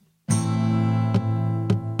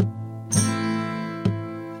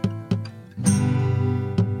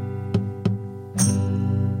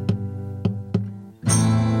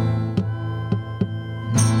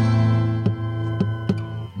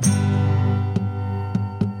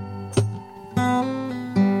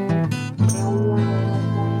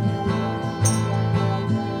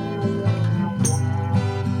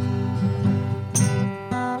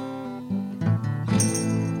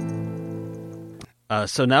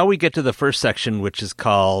So now we get to the first section, which is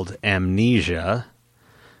called Amnesia.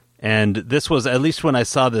 And this was, at least when I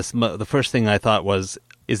saw this, the first thing I thought was,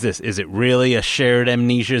 is it really a shared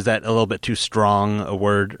amnesia? Is that a little bit too strong a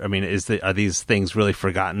word? I mean, are these things really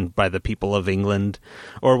forgotten by the people of England?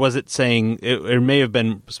 Or was it saying, it may have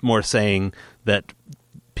been more saying that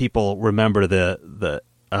people remember the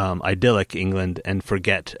idyllic England and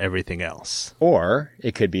forget everything else? Or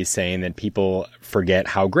it could be saying that people forget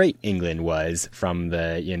how great England was from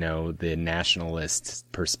the nationalist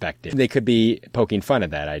perspective. They could be poking fun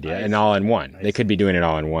at that idea and all in one. They could be doing it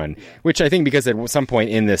all in one, which I think because at some point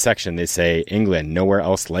in this section they say England, nowhere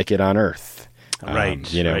else like it on earth.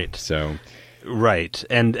 Right. Right. So. Right,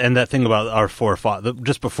 and that thing about our forefathers,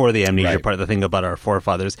 just before the amnesia part, the thing about our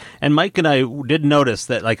forefathers. And Mike and I did notice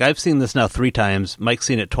that, like, I've seen this now 3 times, Mike's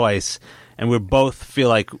seen it twice, and we both feel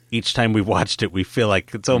like each time we've watched it, we feel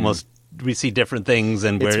like it's almost, we see different things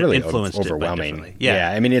and we're really influenced overwhelming.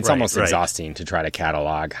 Yeah, I mean, it's almost exhausting to try to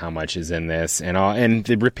catalog how much is in this and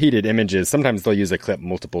the repeated images. Sometimes they'll use a clip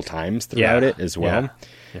multiple times throughout it as well.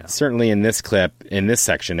 Yeah. Certainly in this clip, in this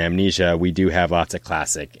section, Amnesia, we do have lots of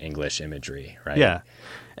classic English imagery, right? Yeah.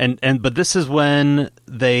 But this is when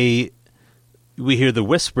we hear the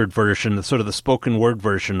whispered version, the sort of the spoken word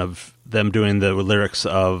version of them doing the lyrics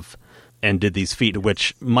of "And did these feet,"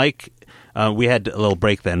 which Mike, we had a little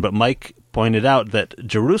break then, but Mike pointed out that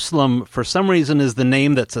Jerusalem, for some reason, is the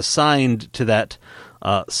name that's assigned to that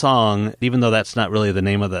song, even though that's not really the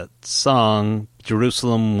name of that song.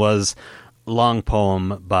 Jerusalem was long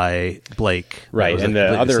poem by Blake. Right, and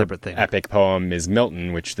the other epic poem is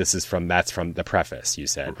Milton, which that's from the preface, you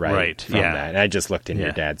said, right? Right, from that. And I just looked in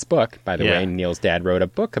your dad's book, by the way. Neil's dad wrote a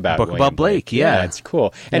book about Blake. Yeah, it's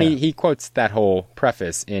cool. And he quotes that whole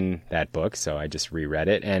preface in that book, so I just reread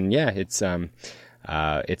it. And it's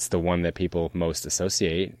the one that people most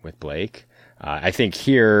associate with Blake. I think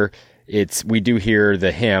here we do hear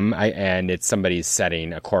the hymn, and it's somebody's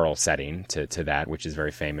setting, a choral setting to that, which is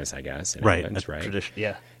very famous, I guess. Right, England, right? Tradition,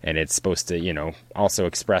 yeah. And it's supposed to, also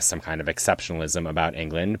express some kind of exceptionalism about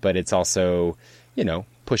England, but it's also,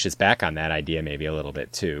 pushes back on that idea maybe a little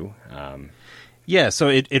bit too. So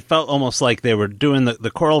it felt almost like they were doing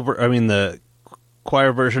the choral, the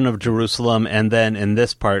choir version of Jerusalem, and then in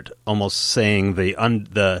this part, almost saying the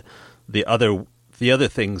other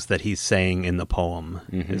things that he's saying in the poem,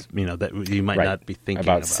 is, that you might not be thinking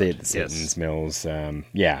about. Satan's Mills.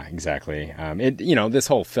 Yeah, exactly. This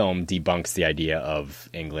whole film debunks the idea of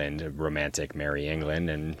England, romantic, merry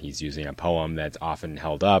England, and he's using a poem that's often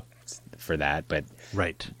held up for that, but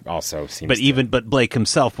also seems. But Blake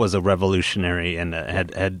himself was a revolutionary and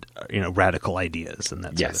had radical ideas and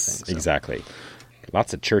that sort of thing. So. Exactly.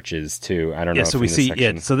 Lots of churches too. I don't know. So we see.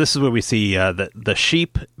 So this is where we see the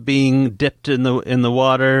sheep being dipped in the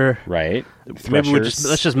water. Right. Maybe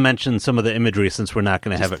let's just mention some of the imagery since we're not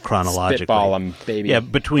going to have it chronologically. Spitball them, baby. Yeah.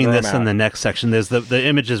 Between this and the next section, there's the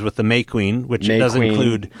images with the May Queen, which does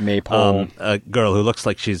include a girl who looks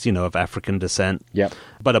like she's of African descent. Yep.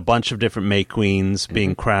 But a bunch of different May Queens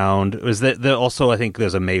being crowned. Was that also? I think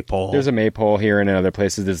there's a maypole. There's a maypole here and in other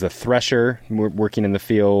places. There's a thresher working in the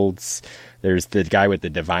fields. There's the guy with the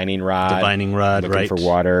divining rod. Looking for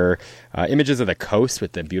water. Images of the coast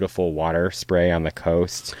with the beautiful water spray on the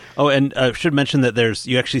coast. Oh, and I should mention that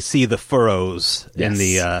you actually see the furrows in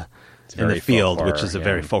the field, which is a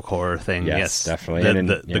very folk horror thing. Yes, definitely.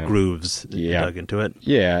 The grooves dug into it.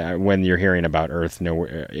 Yeah, when you're hearing about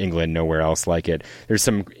England, nowhere else like it. There's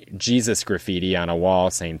some Jesus graffiti on a wall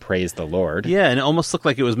saying "Praise the Lord." Yeah, and it almost looked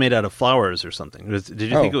like it was made out of flowers or something. Did you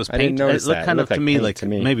think it was paint? I didn't notice it looked that. kind it of to me like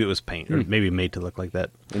me. Maybe it was paint, or maybe made to look like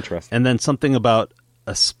that. Interesting. And then something about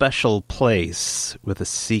a special place with a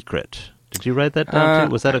secret. Did you write that down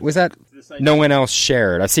too? Was that no one else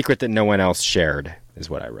shared? A secret that no one else shared is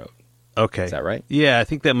what I wrote. Okay. Is that right? Yeah, I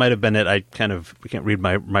think that might have been it. We can't read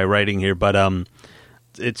my writing here, but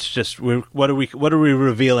it's just what are we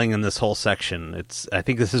revealing in this whole section? I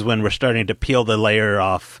think this is when we're starting to peel the layer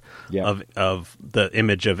off of the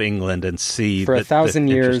image of England and see. For 1,000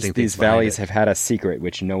 years, these valleys have had a secret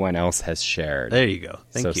which no one else has shared. There you go.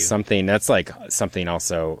 Thank you. So that's like something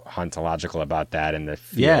also hauntological about that in the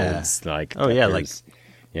fields.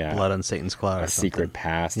 Yeah. Blood on Satan's Claw. A secret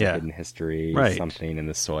past, a hidden history, something in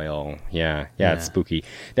the soil. Yeah, it's spooky.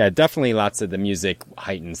 Yeah, definitely lots of the music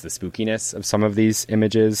heightens the spookiness of some of these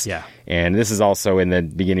images. Yeah. And this is also in the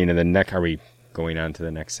beginning of the next. Are we going on to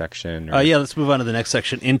the next section? Let's move on to the next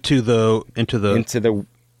section, into the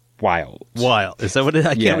wilds. Wild. Is that what it is?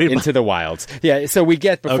 I can't read. Into the wilds. Yeah, so we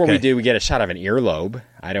get a shot of an earlobe.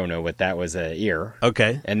 I don't know what that was, an ear.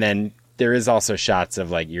 Okay. And then there is also shots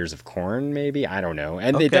of like ears of corn, maybe, I don't know,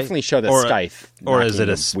 and they definitely show the scythe. Or is it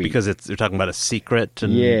because you're talking about a secret?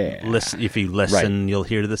 And if you listen, you'll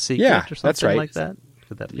hear the secret, or something that's right. like that.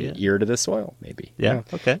 Could that be it? Ear to the soil, maybe. Yeah.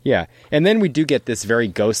 Okay. Yeah, and then we do get this very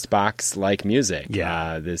ghost box like music.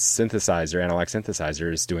 Yeah, this synthesizer, analog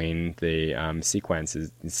synthesizer, is doing the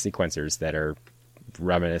sequencers that are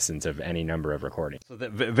reminiscent of any number of recordings. So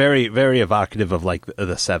very, very evocative of like the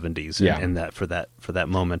 70s. In that for that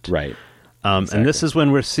moment. Right. Exactly. And this is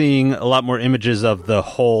when we're seeing a lot more images of the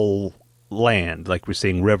whole land. Like we're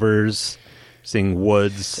seeing rivers, seeing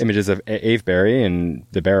woods, images of Avebury and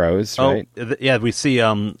the Barrows, right? Yeah, we see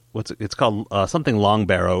it's called something Long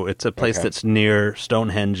Barrow. It's a place that's near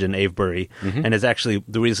Stonehenge in Avebury, and it's actually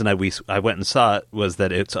the reason I went and saw it was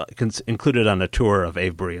that it's included on a tour of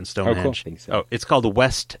Avebury and Stonehenge. Oh, cool. I think so. It's called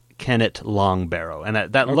West Kennet Long Barrow, and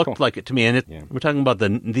that looked like it to me. And we're talking about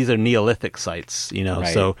these are Neolithic sites,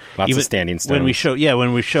 Right. So lots of standing stones.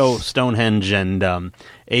 When we show Stonehenge and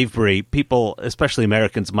Avebury, people, especially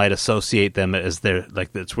Americans, might associate them as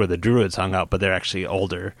that's where the Druids hung out, but they're actually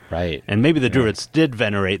older, right? And maybe the Druids did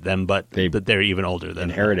venerate them, but they're even older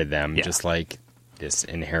than inherited them, just like this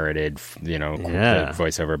inherited,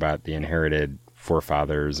 voiceover about the inherited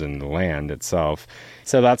forefathers and the land itself.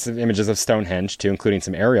 So lots of images of Stonehenge too, including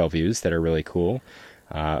some aerial views that are really cool.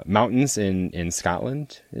 Mountains in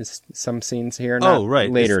Scotland is some scenes here.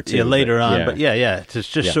 Later too. Yeah, later on. But to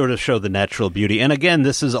just sort of show the natural beauty. And again,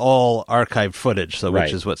 this is all archived footage,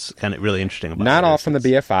 which is what's kind of really interesting about it. Not all from the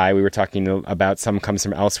BFI. We were talking about some comes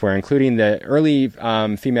from elsewhere, including the early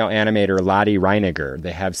female animator Lottie Reiniger.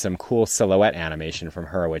 They have some cool silhouette animation from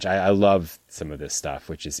her, which I love some of this stuff,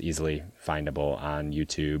 which is easily findable on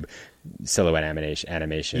YouTube. Silhouette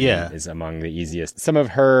animation is among the easiest. Some of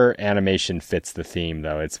her animation fits the theme,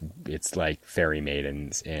 though. It's like fairy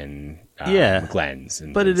maidens in glens.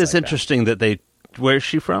 But it is interesting that where's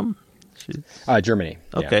she from? Germany.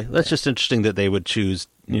 Okay, that's just interesting that they would choose,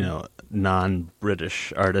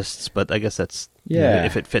 non-British artists. But I guess that's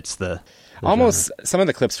if it fits the almost genre. Some of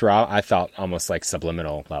the clips were I felt almost like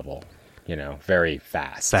subliminal level. Very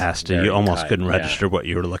fast. Very you almost couldn't register what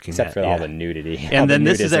you were looking at. Except for all the nudity. And then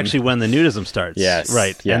this is actually when the nudism starts. Yes.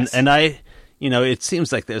 Right. Yes. And I, it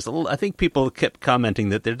seems like there's I think people kept commenting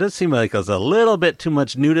that there does seem like there's a little bit too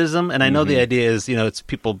much nudism. And I know the idea is, it's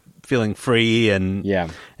people feeling free and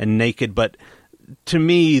naked. But to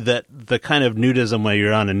me, that the kind of nudism where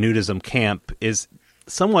you're on a nudism camp is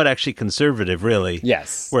somewhat actually conservative, really.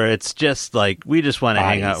 Yes. Where it's just like we just want to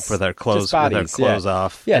hang out with our clothes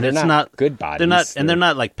off. Yeah, and it's not good bodies. They're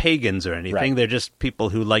not like pagans or anything. Right. They're just people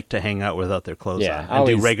who like to hang out without their clothes on and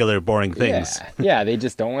do regular boring things. Yeah, they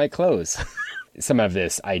just don't like clothes. Some of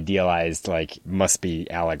this idealized must be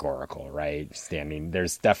allegorical, right?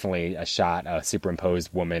 There's definitely a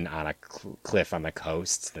superimposed woman on a cliff on the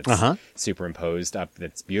coast that's superimposed up.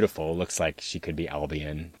 That's beautiful. Looks like she could be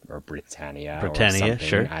Albion or Britannia, or something.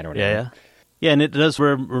 Sure. I don't know. Yeah, and it does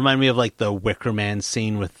remind me of the Wicker Man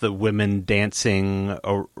scene with the women dancing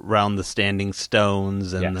around the standing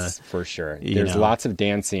stones. And for sure. There's lots of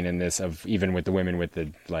dancing in this, even with the women with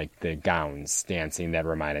the gowns dancing. That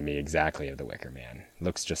reminded me exactly of the Wicker Man.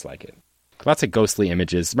 Looks just like it. Lots of ghostly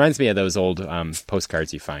images. Reminds me of those old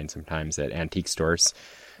postcards you find sometimes at antique stores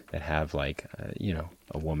that have a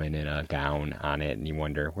woman in a gown on it, and you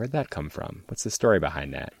wonder, where'd that come from? What's the story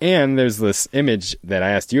behind that? And there's this image that I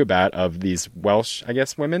asked you about of these Welsh, I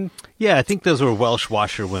guess, women. Yeah, I think those were Welsh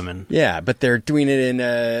washerwomen. Yeah, but they're doing it in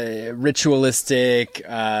a ritualistic...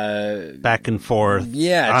 back and forth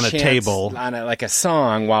on a table. On a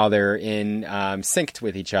song while they're in synced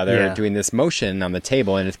with each other, doing this motion on the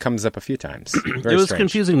table, and it comes up a few times. It was strange.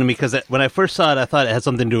 Confusing to me, because when I first saw it, I thought it had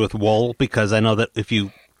something to do with wool, because I know that if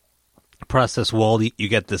you process wool, you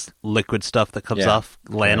get this liquid stuff that comes off,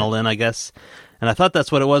 lanolin, I guess. And I thought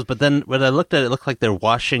that's what it was, but then when I looked at it, it looked like they're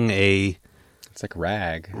washing it's like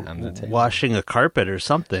rag on the table. Washing a carpet or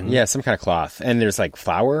something. Yeah, some kind of cloth. And there's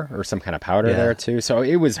flour or some kind of powder there too. So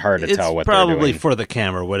it was hard to tell what they're doing. It's probably for the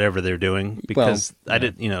camera, whatever they're doing, because I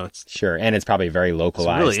didn't, it's... Sure, and it's probably very localized.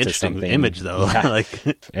 It's a really interesting image, though. Yeah.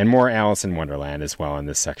 And more Alice in Wonderland as well in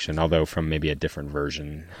this section, although from maybe a different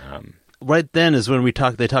version. Right then is when they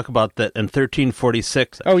talk about that in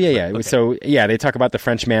 1346. Oh, yeah. Okay. So, they talk about the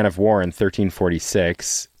French man of war in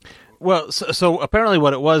 1346. Well, so apparently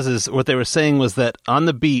what it was is what they were saying was that on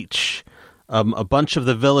the beach, a bunch of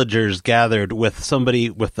the villagers gathered with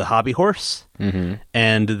somebody with the hobby horse,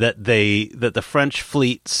 and that the French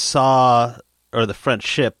fleet saw, or the French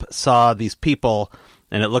ship saw these people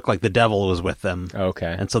and it looked like the devil was with them.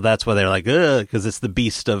 Okay. And so that's why they're like, ugh, because it's the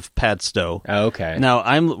beast of Padstow. Okay. Now,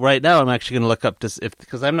 I'm actually going to look up this,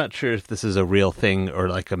 because I'm not sure if this is a real thing or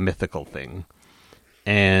like a mythical thing.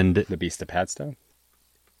 And the beast of Padstow?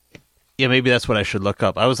 Yeah, maybe that's what I should look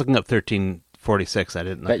up. I was looking up 1346. I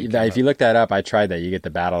didn't know. If you look that up, I tried that. You get the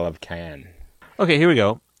Battle of Caen. Okay, here we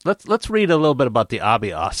go. Let's read a little bit about the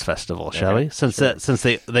Abios festival, shall we? Since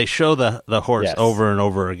they show the horse over and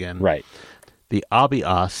over again. Right. The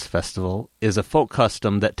Abios festival is a folk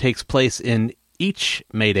custom that takes place in each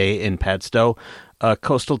May Day in Padstow, a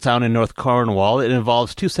coastal town in North Cornwall. It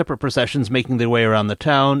involves 2 separate processions making their way around the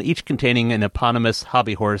town, each containing an eponymous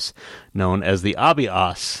hobby horse known as the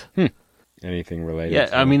Abios. Anything related? Yeah,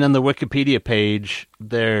 I mean, on the Wikipedia page,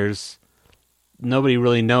 nobody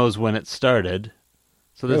really knows when it started.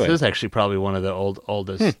 So this is actually probably one of the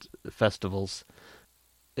oldest festivals.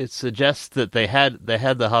 It suggests that they had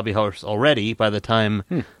the hobby horse already by the time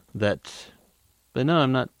that. But no,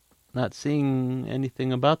 I'm not seeing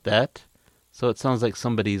anything about that. So it sounds like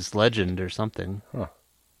somebody's legend or something. Huh.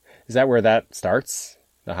 Is that where that starts?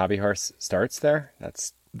 The hobby horse starts there?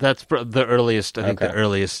 That's the earliest. I think the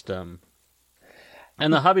earliest. And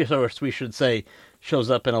the hobby horse, we should say,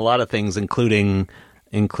 shows up in a lot of things, including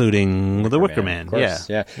the Wicker Man.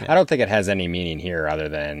 Yeah. I don't think it has any meaning here other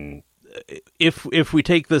than if we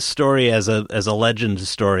take this story as a legend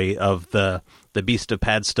story of the beast of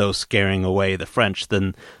Padstow scaring away the French,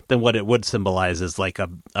 then what it would symbolize is like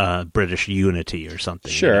a British unity or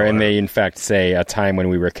something. Sure, and they in fact say a time when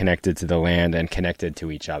we were connected to the land and connected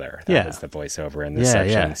to each other. That was the voiceover in this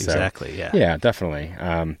section. Yeah, exactly. Yeah, definitely.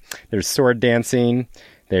 There's sword dancing.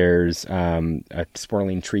 There's a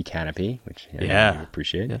swirling tree canopy, which I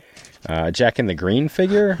appreciate. Yeah. Jack in the Green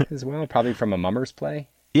figure as well, probably from a Mummers play.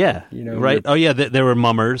 Yeah, right. Oh, yeah, there were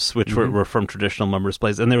mummers, which were from traditional mummers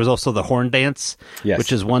plays, and there was also the horn dance,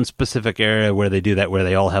 which is one specific area where they do that, where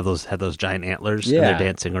they all have those giant antlers, and they're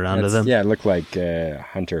dancing around to them. Yeah, it looked like a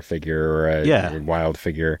hunter figure or a wild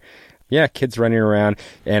figure. Yeah, kids running around,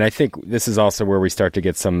 and I think this is also where we start to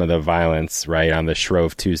get some of the violence, right, on the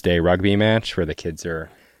Shrove Tuesday rugby match, where the kids are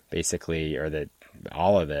basically, or that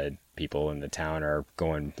all of the people in the town are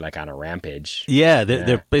going like on a rampage. Yeah,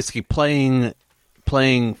 they're basically playing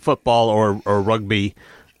football or rugby.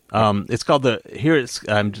 It's called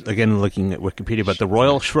I'm again looking at Wikipedia, but the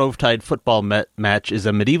Royal Shrovetide Football Match is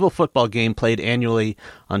a medieval football game played annually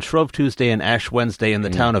on Shrove Tuesday and Ash Wednesday in the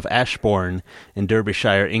town of Ashbourne in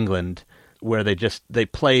Derbyshire, England, where they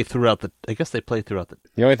play throughout the. I guess they play throughout the.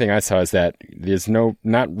 The only thing I saw is that there's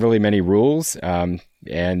not really many rules, and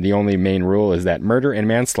the only main rule is that murder and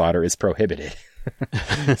manslaughter is prohibited.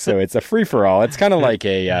 So it's a free-for-all. It's kind of like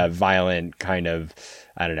a violent kind of,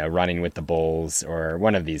 I don't know, running with the bulls or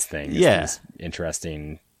one of these things. Yeah. These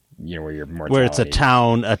interesting, where you're mortality. Where it's a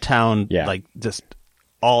town, like just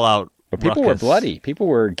all out. But people were bloody. People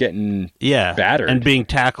were getting battered and being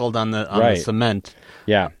tackled on the cement.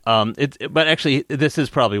 Yeah. But actually, this is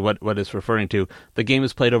probably what it's referring to. The game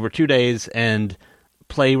is played over 2 days, and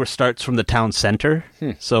play starts from the town center,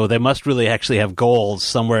 so they must really actually have goals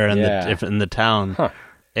somewhere in the town.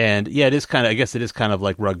 And it is kind of. I guess it is kind of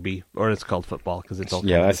like rugby, or it's called football because it's all.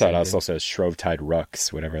 Yeah, I thought it also says Shrovetide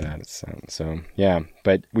Rucks, whatever that is. So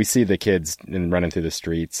but we see the kids running through the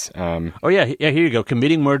streets. Here you go.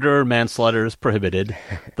 Committing murder or manslaughter is prohibited.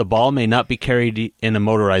 The ball may not be carried in a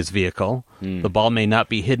motorized vehicle. The ball may not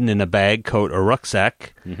be hidden in a bag, coat, or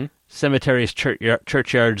rucksack. Cemeteries,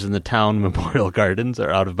 churchyards, and the town memorial gardens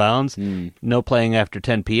are out of bounds. No playing after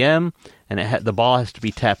 10 p.m., and the ball has to be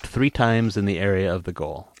tapped 3 times in the area of the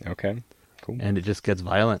goal. Okay, cool. And it just gets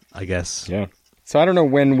violent, I guess. Yeah. So I don't know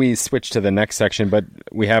when we switch to the next section, but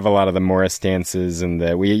we have a lot of the Morris dances and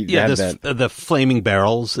the flaming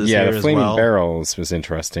barrels. The flaming barrels was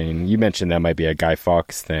interesting. You mentioned that might be a Guy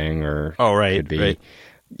Fawkes thing, or could be. Right.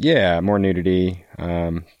 Yeah, more nudity.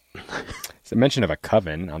 It's a mention of a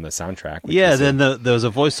coven on the soundtrack. Then there was a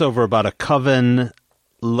voiceover about a coven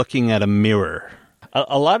looking at a mirror.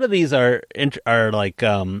 A lot of these are like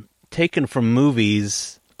taken from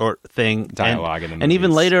movies or thing dialogue in the movies. And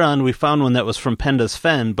even later on, we found one that was from Penda's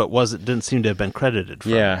Fen, but didn't seem to have been credited.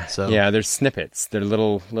 There's snippets. They're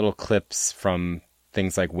little clips from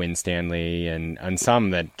things like Winstanley and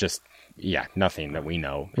some that just nothing that we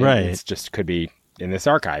know. Right, it's just could be in this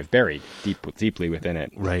archive, buried deeply within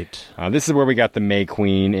it. Right. This is where we got the May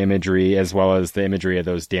Queen imagery, as well as the imagery of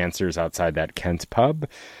those dancers outside that Kent pub,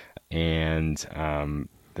 and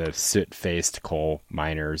the soot-faced coal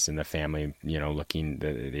miners in the family, looking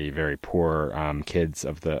the very poor kids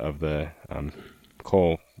of the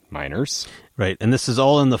coal miners. Right, and this is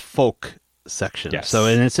all in the folk section. Yes. So,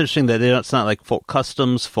 and it's interesting that it's not like folk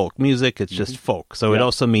customs, folk music. It's just folk. So it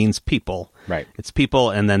also means people. Right. It's people,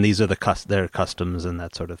 and then these are their customs and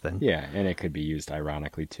that sort of thing. Yeah, and it could be used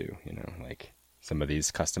ironically too. Like some of these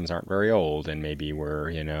customs aren't very old, and maybe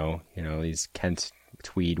we're these Kent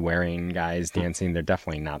tweed wearing guys dancing. They're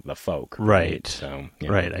definitely not the folk. Right. So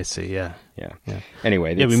right. I see. Yeah.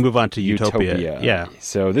 Anyway, we move on to Utopia. Yeah.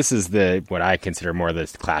 So this is what I consider more the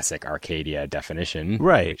classic Arcadia definition.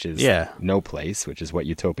 Right. Which is no place, which is what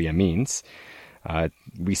Utopia means.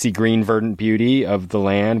 We see green verdant beauty of the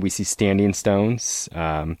land. We see standing stones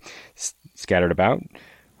scattered about.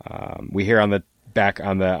 We hear on the back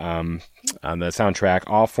on the soundtrack,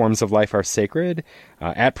 all forms of life are sacred.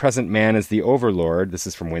 At present, man is the overlord. This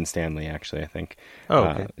is from Winstanley, actually, I think. Oh,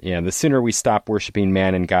 okay. The sooner we stop worshiping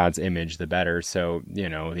man in God's image, the better. So,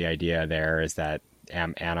 the idea there is that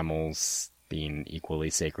animals being equally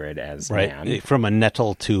sacred as man. From a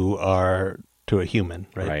nettle to a human,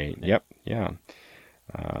 right? Right. Yep. Yeah.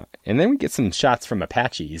 And then we get some shots from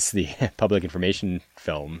Apaches, the public information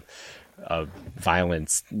film of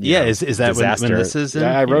violence. Is that when this is in?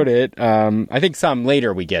 I wrote it. I think some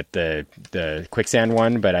later we get the quicksand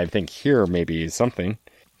one, but I think here maybe something.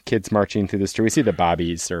 Kids marching through the street. We see the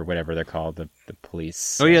bobbies or whatever they're called, the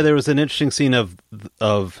police. Oh yeah, there was an interesting scene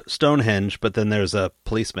of Stonehenge, but then there's a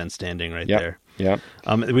policeman standing right there. Yeah.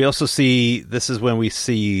 We also see, this is when we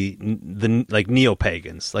see the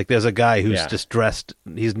neo-pagans. Like there's a guy who's just dressed,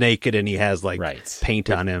 he's naked and he has paint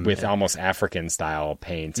on him. With almost African style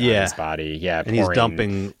paint on his body. Yeah. And he's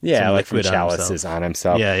dumping liquid chalices on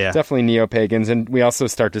himself. Yeah. Definitely neo-pagans. And we also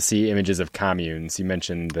start to see images of communes. You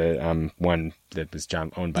mentioned the one that was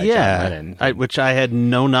owned by John Lennon. Which I had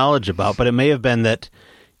no knowledge about, but it may have been that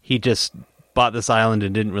he just bought this island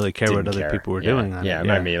and didn't really care what other people were doing on it. Yeah, it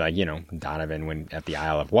might be like, Donovan when at the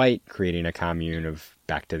Isle of Wight creating a commune of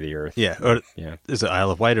back to the earth. Yeah, is it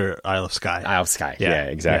Isle of Wight or Isle of Skye? Isle of Skye, yeah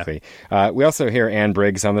exactly. Yeah. We also hear Anne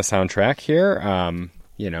Briggs on the soundtrack here.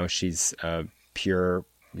 She's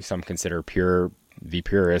some consider the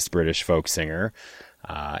purest British folk singer.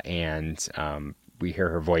 And we hear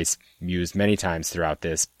her voice used many times throughout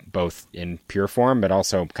this, both in pure form, but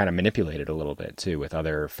also kind of manipulated a little bit too with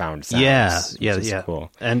other found sounds. Yeah.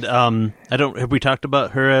 Cool. And have we talked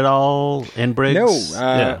about her at all, Anne Briggs?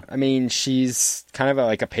 No. I mean, she's kind of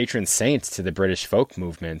like a patron saint to the British folk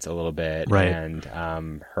movement a little bit. Right. And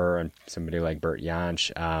her and somebody like Bert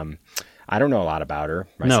Jansch, I don't know a lot about her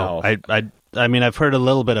myself. No, I mean, I've heard a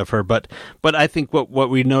little bit of her, but I think what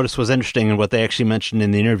we noticed was interesting, and what they actually mentioned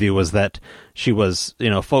in the interview was that she was,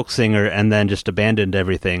 a folk singer, and then just abandoned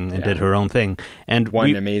everything and did her own thing. And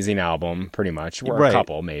one amazing album, pretty much, or a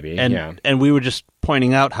couple maybe. And we were just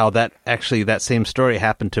pointing out how that same story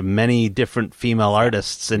happened to many different female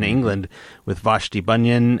artists in England, with Vashti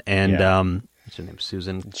Bunyan and what's her name?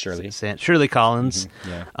 Susan Shirley Collins.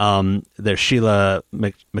 Mm-hmm. There's Sheila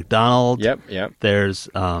MacDonald. Yep. There's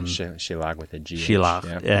Sheila with a G. Sheila.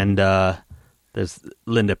 Yep. And there's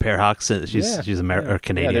Linda Perhawks. She's American or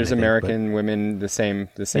Canadian. Yeah, there's American women, the same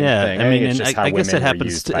thing. I mean, it's just how I guess women it happens were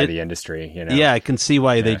used by the industry. Yeah, I can see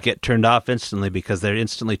why they'd get turned off instantly, because they're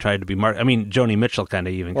instantly tried to be I mean, Joni Mitchell kind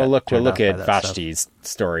of even. Look at Vashti's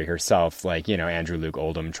story herself. Like, Andrew Luke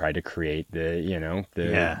Oldham tried to create the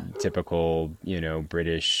typical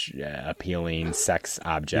British appealing sex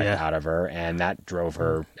object out of her, and that drove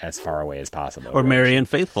her as far away as possible. Or Marianne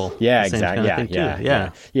Faithfull. Yeah, exactly.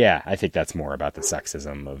 Yeah. I think that's more about the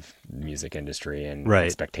sexism of the music industry and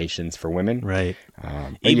expectations for women. Right.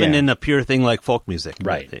 Even in a pure thing like folk music.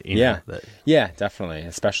 Right. Definitely.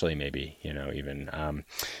 Especially maybe, even.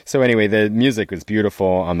 So anyway, the music was beautiful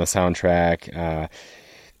on the soundtrack.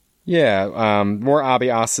 More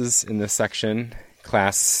abiases in this section.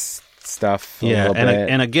 Class stuff.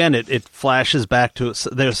 And again, it flashes back to,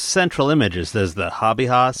 there's central images. There's the hobby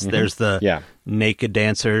house. Mm-hmm. There's the naked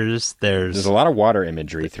dancers. There's a lot of water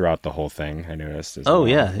imagery throughout the whole thing, I noticed.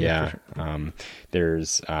 Yeah. Sure.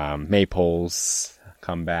 There's maypoles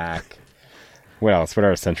come back. What else? What are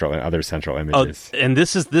other central images? Oh, and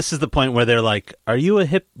this is the point where they're like, "Are you a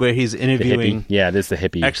hip?" Where he's interviewing. This is the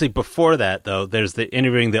hippie. Actually, before that though, there's the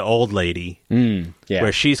interviewing the old lady,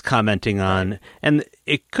 where she's commenting on, and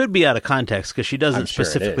it could be out of context because she doesn't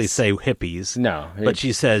specifically say hippies. No, but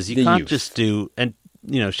she says you can't just do, and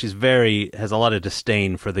she's has a lot of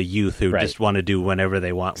disdain for the youth who just want to do whenever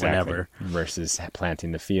they want, whenever, versus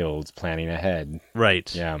planting the fields, planning ahead.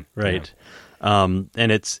 Right. Yeah. Right. Yeah.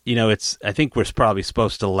 And it's I think we're probably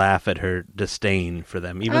supposed to laugh at her disdain for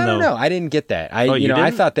them, even though. I don't know. I didn't get that.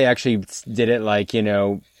 I thought they actually did it like,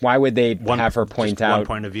 why would they have her point out one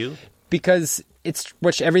point of view? Because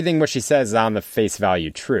it's everything what she says is on the face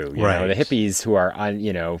value true. You know, the hippies who are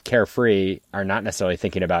carefree are not necessarily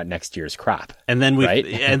thinking about next year's crop. And then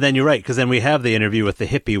and then you're right, because then we have the interview with the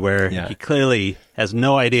hippie where he clearly has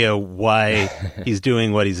no idea why he's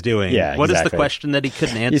doing what he's doing. Yeah, what is the question that he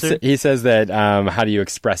couldn't answer? He says that how do you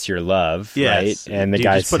express your love? Yes. Right? And the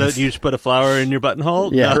guy says, you just put a flower in your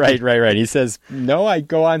buttonhole? Yeah, no. right. He says, no, I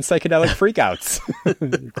go on psychedelic freakouts.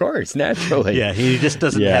 Of course, naturally. Yeah, he just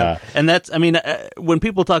doesn't have. And that's, I mean, when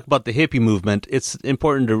people talk about the hippie movement, it's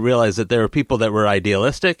important to realize that there are people that were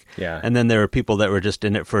idealistic, and then there are people that were just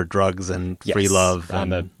in it for drugs and free love. On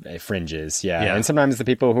the fringes, And sometimes the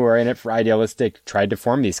people who are in it for idealistic tried to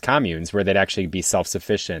form these communes where they'd actually be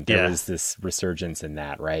self-sufficient. There was this resurgence in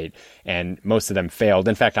that, right? And most of them failed.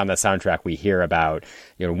 In fact, on the soundtrack, we hear about,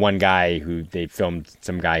 one guy who they filmed,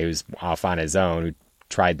 some guy who's off on his own who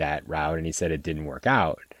tried that route, and he said it didn't work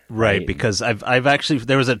out. Right, because I've actually,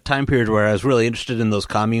 there was a time period where I was really interested in those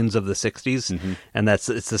communes of the 60s, and it's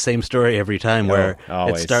the same story every time where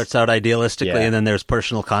it starts out idealistically and then there's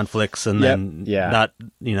personal conflicts and then not,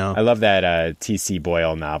 I love that T.C.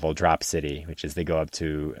 Boyle novel, Drop City, which is they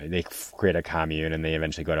create a commune and they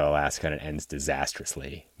eventually go to Alaska and it ends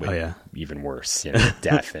disastrously with even worse,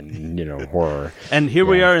 death and, horror. And here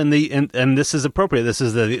we are and this is appropriate, this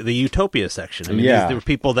is the utopia section. I mean, there were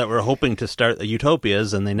people that were hoping to start the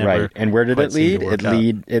utopias and they never. Right, and where did it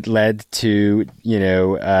lead? It led to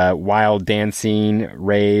wild dancing,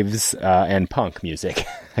 raves, and punk music,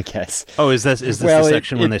 I guess. Oh, is this the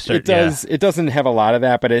section when they start? It doesn't have a lot of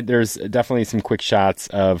that, but there's definitely some quick shots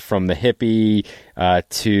from the hippie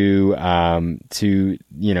to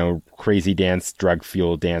crazy dance, drug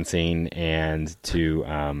fueled dancing, and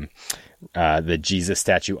to the Jesus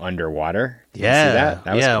statue underwater. Did you see that?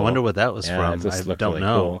 That was cool. I wonder what that was from. I don't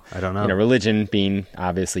know. Cool. I don't know. Religion being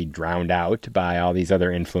obviously drowned out by all these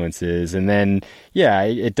other influences. And then,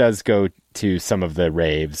 it does go to some of the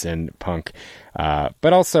raves and punk,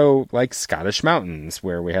 but also like Scottish mountains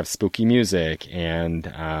where we have spooky music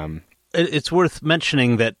and... It's worth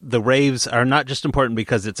mentioning that the raves are not just important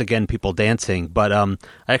because it's, again, people dancing, but I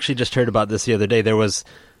actually just heard about this the other day. There was...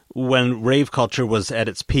 When rave culture was at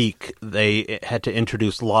its peak, they had to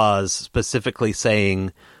introduce laws specifically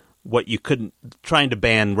saying what you couldn't, trying to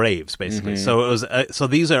ban raves, basically. So it was. So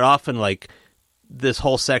these are often like, this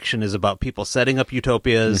whole section is about people setting up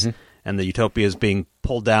utopias, and the utopias being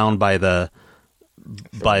pulled down by the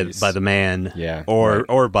man,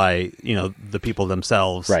 or by the people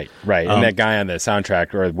themselves, right. And that guy on the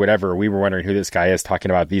soundtrack or whatever, we were wondering who this guy is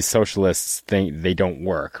talking about. These socialists they don't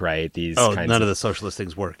work, right? None of the socialist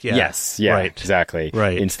things work. Right, exactly.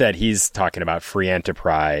 Right. Instead, he's talking about free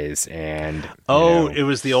enterprise and it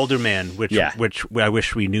was the older man, which I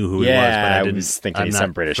wish we knew who he was, but I was thinking he's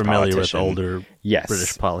some British familiar politician. with older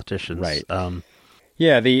British politicians, right?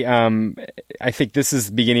 I think this is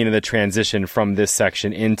the beginning of the transition from this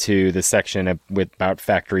section into the section about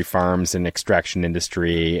factory farms and extraction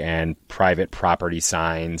industry and private property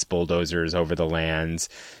signs, bulldozers over the lands.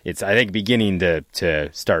 It's, I think, beginning to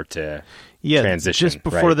start to transition. Just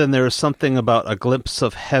before then, there was something about a glimpse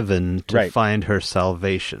of heaven to find her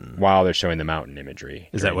salvation. While they're showing the mountain imagery.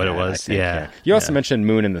 Is that what it was? Yeah. You also mentioned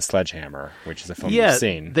Moon and the Sledgehammer, which is a film you've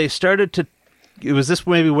seen. They started to... It was this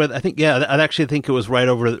maybe where I actually think it was right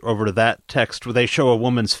over to that text where they show a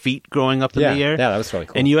woman's feet going up in the air. Yeah, that was really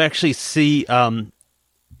cool. And you actually see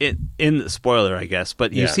it in the spoiler, I guess,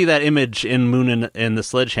 but you see that image in Moon and the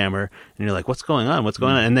Sledgehammer, and you're like, "What's going on? What's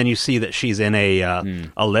going on?" And then you see that she's in a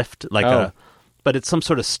lift, but it's some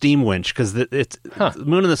sort of steam winch because it's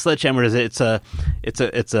Moon and the Sledgehammer it's a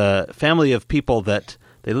family of people that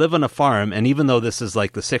they live on a farm, and even though this is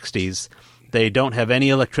like the '60s, they don't have any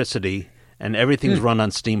electricity. And everything's run on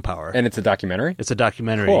steam power. And it's a documentary? It's a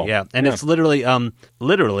documentary, cool. And it's literally a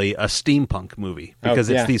steampunk movie because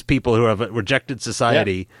it's these people who have rejected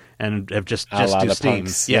society and have just do steam.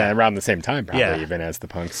 Punks. Yeah, around the same time probably even as the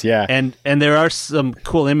punks. Yeah. And there are some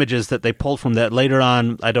cool images that they pulled from that later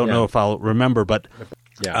on. I don't know if I'll remember, but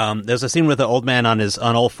there's a scene with the old man on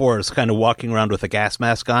all fours, kind of walking around with a gas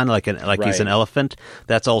mask on, like he's an elephant.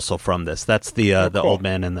 That's also from this. That's the old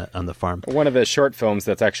man on the farm. One of the short films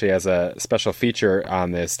that's actually has a special feature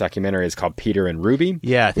on this documentary is called Peter and Ruby.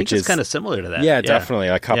 Yeah, I think it's kind of similar to that. Yeah, definitely.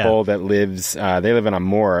 A couple that lives. They live in a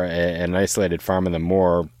moor, an isolated farm in the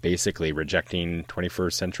moor, basically rejecting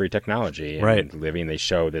 21st century technology and living. They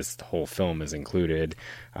show this whole film is included.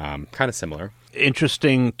 Kind of similar.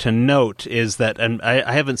 interesting to note is that, and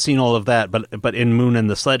I haven't seen all of that, but in Moon and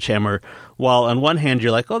the Sledgehammer, while on one hand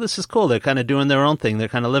you're like, oh, this is cool, they're kind of doing their own thing, they're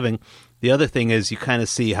kind of living. The other thing is you kind of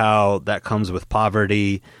see how that comes with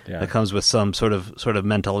poverty, that comes with some sort of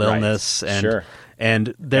mental illness, and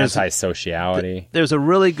there's antisociality. There's a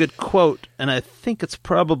really good quote, and I think it's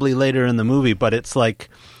probably later in the movie, but it's like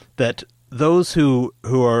that those who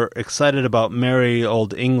are excited about merry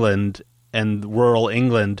old England and rural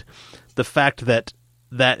England, the fact that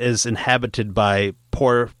is inhabited by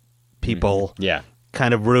poor people,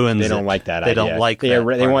 kind of ruins. They don't it. like that. They idea. don't like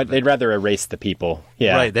that. They'd rather erase the people.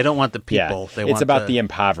 Yeah, right. They don't want the people. Yeah. It's about the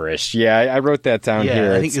impoverished. Yeah, I wrote that down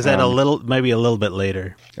here. I think is that maybe a little bit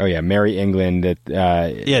later. Oh yeah, Merry England. Is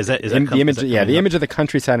that the image? The image of the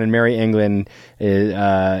countryside in Merry England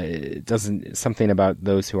doesn't something about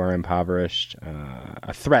those who are impoverished.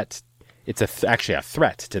 A threat. It's actually a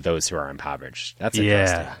threat to those who are impoverished. That's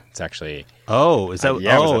interesting. It's actually. Oh, is that?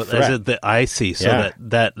 Is it the? I see. So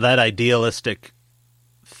that idealistic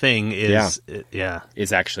thing is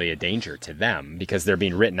actually a danger to them because they're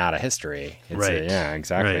being written out of history.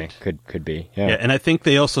 Exactly. Right. Could be. Yeah, and I think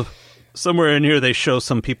they also somewhere in here they show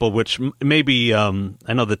some people which maybe I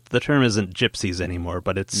know that the term isn't gypsies anymore,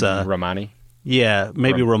 but it's Romani. Yeah,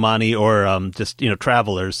 maybe Romani or just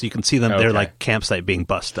travelers. You can see them; they're like campsite being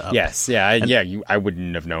bussed up. Yes, I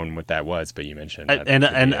wouldn't have known what that was, but you mentioned that.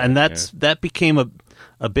 And that became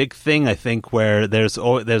a big thing, I think, where there's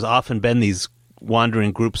often been these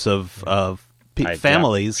wandering groups of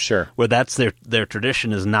families, where that's their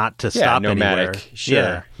tradition is not to stop nomadic,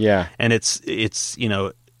 anywhere. Yeah, and it's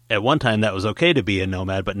at one time that was okay to be a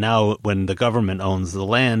nomad, but now when the government owns the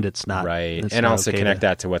land, it's not. Right, and also okay connect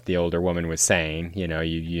that to what the older woman was saying.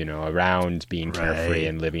 Around being carefree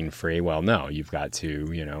and living free. Well, no, you've got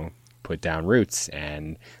to put down roots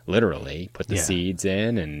and literally put the seeds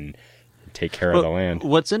in and take care of the land.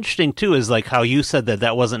 What's interesting too is like how you said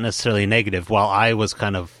that wasn't necessarily negative, while I was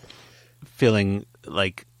kind of feeling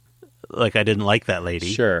like I didn't like that lady.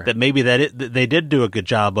 Sure, that maybe they did do a good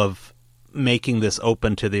job of making this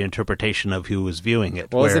open to the interpretation of who was viewing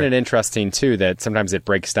it. Well, isn't it interesting, too, that sometimes it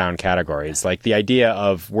breaks down categories? Like the idea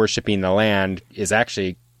of worshiping the land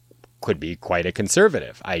could be quite a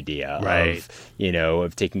conservative idea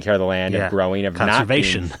of taking care of the land, of growing, of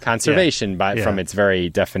conservation. From its very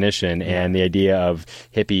definition. And the idea of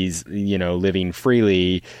hippies, living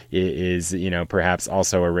freely is perhaps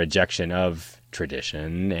also a rejection of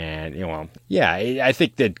tradition. And, I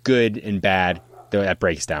think that good and bad, that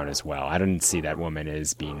breaks down as well. I didn't see that woman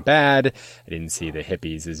as being bad. I didn't see the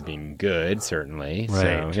hippies as being good, certainly.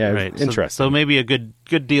 Right, so, interesting. So maybe a good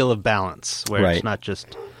deal of balance where it's not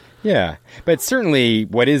just... Yeah, but certainly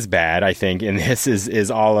what is bad, I think, in this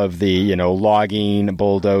is all of the, logging,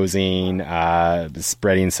 bulldozing,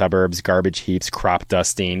 spreading suburbs, garbage heaps, crop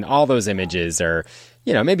dusting. All those images are,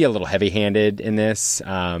 maybe a little heavy-handed in this.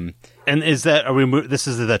 And is that this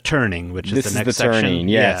is the turning, which is the next section? This is the turning,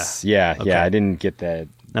 yes. Yeah. I didn't get that.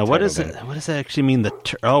 Now, what does that actually mean?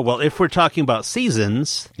 Well, if we're talking about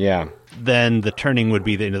seasons, then the turning would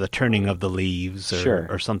be the turning of the leaves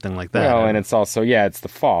or something like that. Well, and it's also, it's the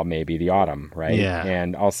fall, maybe the autumn, right? Yeah.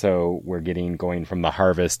 And also we're going from the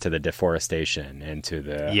harvest to the deforestation and to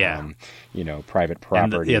the, private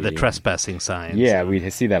property. And the trespassing signs. Yeah, we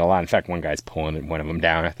see that a lot. In fact, one guy's pulling one of them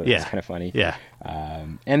down. I thought it was kind of funny. Yeah.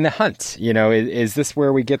 And the hunt, is this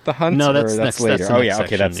where we get the hunt? No, that's later. That's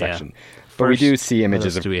that section. But we do see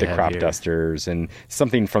images of the crop here? dusters and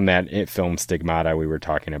something from that film Stigmata we were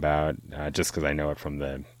talking about, just because I know it from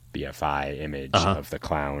the BFI image of the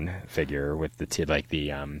clown figure with what do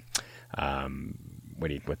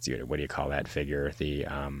you call that figure? The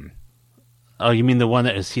oh, you mean the one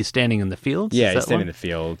he's standing in the fields? Yeah, he's standing in the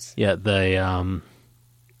fields. Yeah, the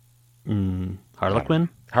Harlequin.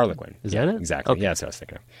 Harlequin. Is that it? Exactly. Okay. Yeah, that's what I was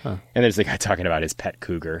thinking of. Huh. And there's the guy talking about his pet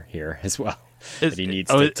cougar here as well. That he needs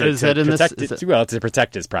to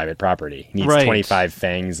protect his private property. He needs 25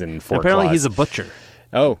 fangs and 4 apparently claws. He's a butcher.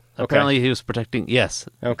 Oh, okay. Apparently he was protecting. Yes.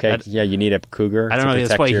 Okay. You need a cougar. I don't know.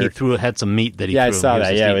 That's why he had some meat that he. Yeah, threw. I saw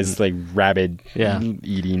that. Yeah, it was like rabid.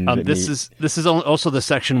 Eating. This is also the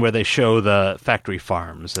section where they show the factory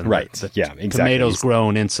farms and exactly. Tomatoes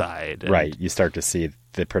grown inside. Right. You start to see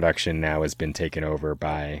the production now has been taken over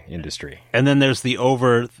by industry. And then there's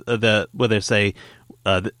where they say,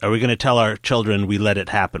 are we going to tell our children we let it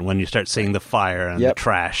happen when you start seeing the fire and the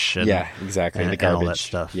trash? And, exactly. And the garbage. And all that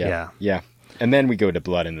stuff. Yeah. And then we go to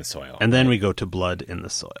blood in the soil. And then we go to blood in the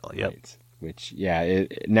soil. Yep. Right. Which,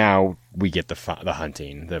 now we get the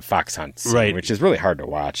hunting, the fox hunts, which is really hard to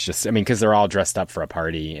watch. Because they're all dressed up for a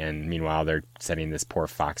party, and meanwhile they're setting this poor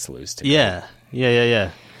fox loose. Yeah.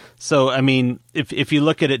 So, I mean, if you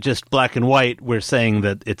look at it just black and white, we're saying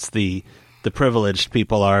that it's the privileged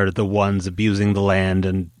people are the ones abusing the land,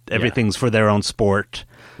 and everything's for their own sport,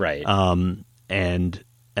 right? And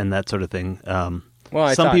that sort of thing.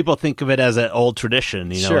 Well, some people think of it as an old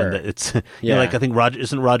tradition, you know. Sure. And it's like I think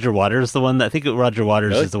Roger Waters the one that I think Roger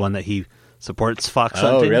Waters really? is the one that he supports fox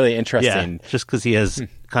hunting. Oh, really interesting. Yeah, just because he has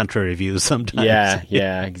contrary views sometimes.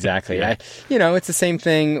 Yeah, exactly. Yeah. It's the same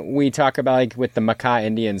thing we talk about like with the Makah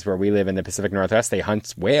Indians where we live in the Pacific Northwest. They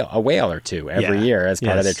hunt a whale or two every year as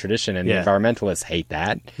part of their tradition, and the environmentalists hate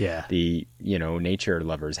that. Yeah. The nature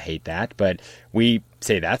lovers hate that, but we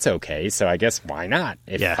say that's okay. So I guess why not?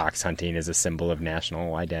 If fox hunting is a symbol of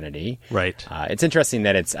national identity, right? It's interesting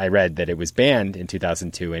that I read that it was banned in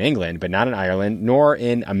 2002 in England, but not in Ireland, nor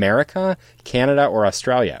in America, Canada, or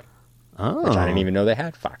Australia. Oh. Which I didn't even know they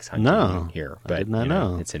had fox hunting here. But I did not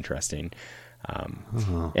know. It's interesting.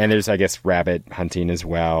 And there's, I guess, rabbit hunting as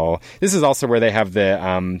well. This is also where they have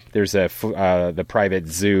the private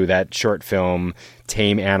zoo, that short film,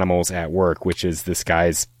 Tame Animals at Work, which is this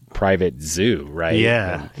guy's private zoo, right?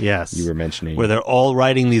 Yeah, yes. You were mentioning. Where they're all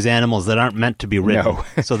riding these animals that aren't meant to be ridden. No.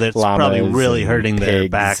 So that's probably really hurting their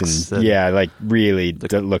backs. Really,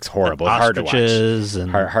 it looks horrible. Hard to watch.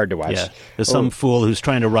 Hard to watch. Yeah. There's some fool who's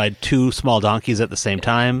trying to ride two small donkeys at the same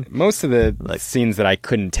time. Most of the scenes that I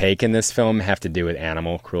couldn't take in this film have to do with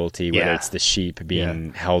animal cruelty, whether it's the sheep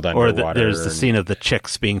being held underwater. Or there's the scene of the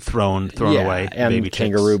chicks being thrown away. And baby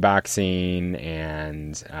kangaroo chicks. boxing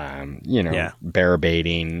and, bear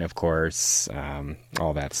baiting, of course,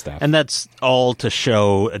 all that stuff. And that's all to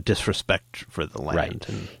show a disrespect for the land.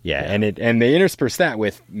 Right. And they intersperse that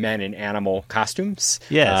with men in animal costumes.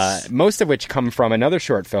 Yes. Most of which come from another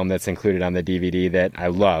short film that's included on the DVD that I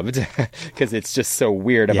loved because it's just so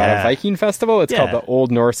weird about a Viking festival. It's called the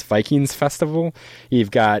Old Norse Vikings Festival. You've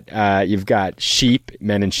got sheep,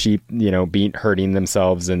 men in sheep, hurting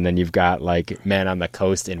themselves, and then you've got like men on the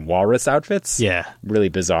coast in walrus outfits. Yeah. Really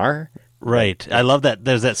bizarre. Right. I love that.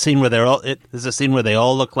 There's that scene where there's a scene where they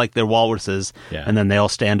all look like they're walruses, and then they all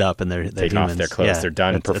stand up and they're taking humans. off their clothes. They're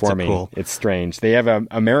done performing. Cool. It's strange. They have an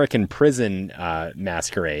American prison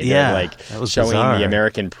masquerade. Yeah, they're showing bizarre. The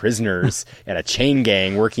American prisoners at a chain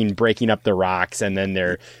gang breaking up the rocks, and then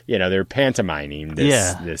they're pantomiming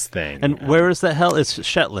this thing. And where is that hell? It's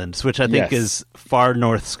Shetland, which I think is far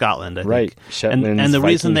north Scotland. I think. Shetland's and the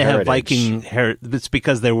reason they heritage. have Viking it's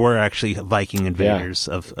because there were actually Viking invaders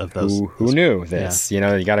of those. Who knew this?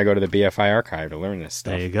 Yeah. You got to go to the BFI archive to learn this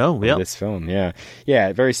stuff. There you go. Yep. This film, yeah,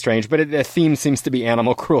 very strange. But the theme seems to be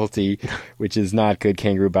animal cruelty, which is not good.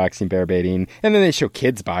 Kangaroo boxing, bear baiting, and then they show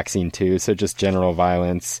kids boxing too. So just general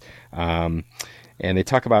violence. And they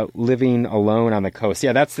talk about living alone on the coast.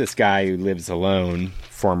 Yeah, that's this guy who lives alone,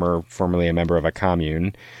 formerly a member of a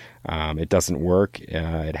commune. It doesn't work.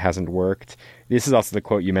 It hasn't worked. This is also the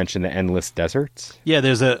quote you mentioned, the endless desert. Yeah,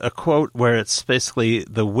 there's a quote where it's basically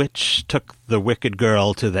the witch took the wicked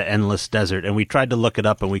girl to the endless desert, and we tried to look it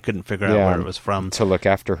up and we couldn't figure out where it was from. To look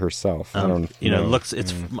after herself. I don't know.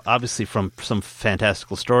 It's obviously from some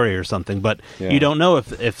fantastical story or something, but you don't know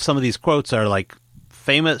if some of these quotes are like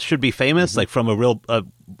famous, should be famous, like from a real,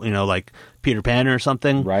 like Peter Pan or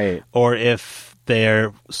something, right? Or if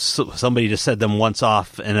they're somebody just said them once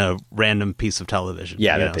off in a random piece of television.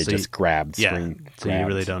 Yeah, that they just grabbed. So you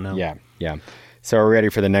really don't know. Yeah. So we're ready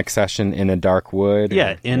for the next session, In a Dark Wood?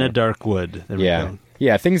 Yeah, In a Dark Wood. There we go.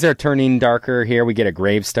 Yeah, things are turning darker here. We get a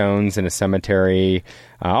gravestones in a cemetery.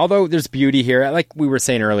 Although there's beauty here. Like we were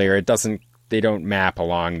saying earlier, they don't map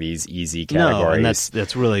along these easy categories. No, and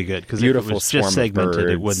that's really good, because if it was just segmented,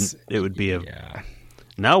 it would be a... Yeah.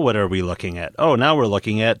 Now what are we looking at? Oh, now we're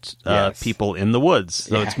looking at people in the woods.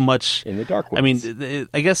 So it's much... In the dark woods. I mean,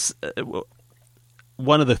 I guess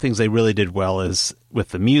one of the things they really did well is with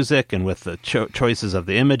the music and with the choices of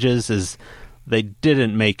the images is they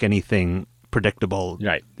didn't make anything predictable.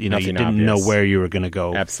 Right. You didn't know where you were going to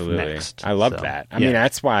go. Absolutely. Next. I love that. I mean,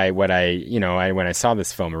 that's why when I saw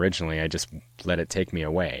this film originally, I just let it take me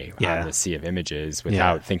away out of the sea of images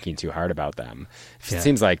without thinking too hard about them. It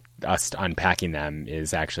seems like us unpacking them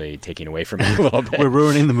is actually taking away from me a little bit. We're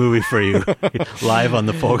ruining the movie for you live on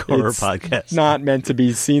the Folk Horror Podcast. Not meant to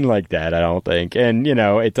be seen like that, I don't think. And,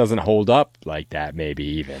 it doesn't hold up like that, maybe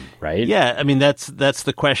even, right? Yeah, I mean, that's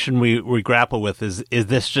the question we grapple with is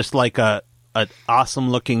this just like an awesome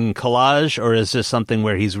looking collage, or is this something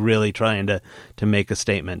where he's really trying to make a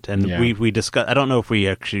statement? And we discuss. I don't know if we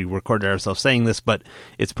actually recorded ourselves saying this, but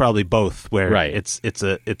it's probably both. Where it's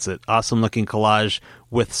an awesome looking collage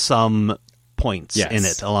with some points in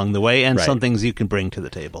it along the way, and some things you can bring to the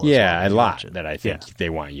table. Yeah, a lot that I think they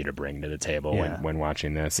want you to bring to the table when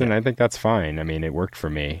watching this, and I think that's fine. I mean, it worked for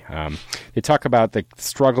me. They talk about the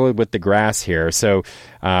struggle with the grass here. So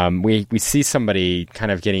we see somebody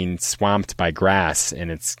kind of getting swamped by grass,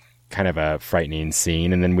 and it's kind of a frightening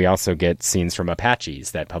scene. And then we also get scenes from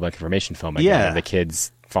Apaches, that public information film again, of the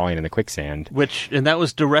kids falling in the quicksand. And that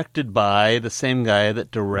was directed by the same guy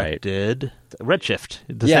that directed Redshift.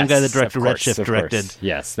 The same guy that directed Redshift directed.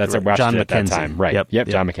 Yes, that's what I watched John at that McKenzie. time. Right. Yep,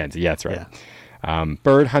 John McKenzie. Yeah, that's right. Yeah.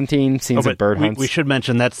 Bird hunting, scenes of bird hunts. We should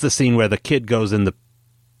mention that's the scene where the kid goes in the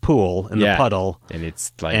pool in the puddle, and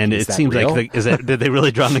it's like, and it seems real? Like did they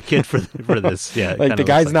really draw the kid for this? Yeah, like the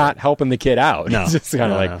guy's not helping the kid out. No, he's just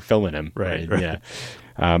kind of like filming him. Right.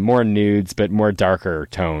 Yeah. More nudes, but more darker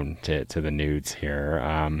tone to the nudes here.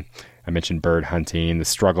 I mentioned bird hunting, the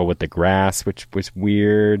struggle with the grass, which was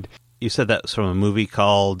weird. You said that was from a movie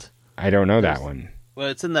called... I don't know that one. Well,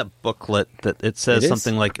 it's in that booklet that it says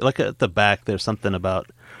something like at the back, there's something about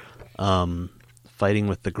fighting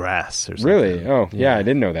with the grass or something. Really? Oh, yeah, I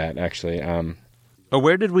didn't know that, actually. Have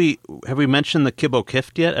we mentioned the Kibbo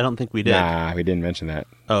Kift yet? I don't think we did. Nah, we didn't mention that.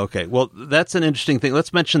 Oh, okay. Well, that's an interesting thing.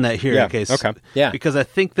 Let's mention that here in case. Okay. Yeah. Because I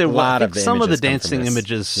think some of the dancing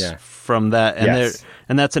images from that,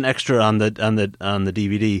 and that's an extra on the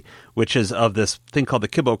DVD, which is of this thing called the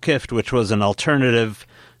Kibbo Kift, which was an alternative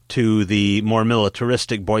to the more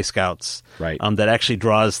militaristic Boy Scouts, right? That actually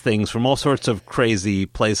draws things from all sorts of crazy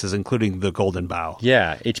places, including the Golden Bough.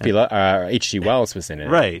 Yeah, H.G. Wells was in it.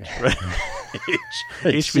 Right.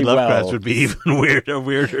 H.P. Lovecraft would be even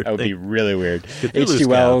weirder. That would be really weird. H.G.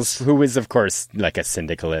 Wells, who was, of course, like a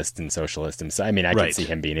syndicalist and socialist himself. I mean, I could see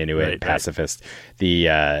him being into it, pacifist.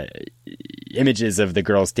 The images of the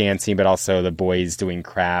girls dancing, but also the boys doing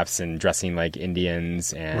crafts and dressing like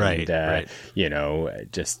Indians, and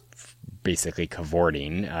just basically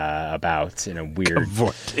cavorting about in a weird.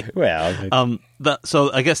 Well,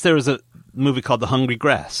 so I guess there was a movie called The Hungry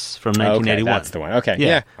Grass from 1981. Okay, that's the one. Okay,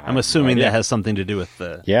 yeah. I'm assuming that has something to do with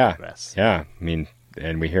the grass. Yeah, I mean,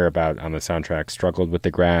 and we hear about on the soundtrack, struggled with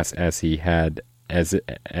the grass as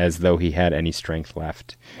though he had any strength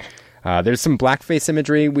left. There's some blackface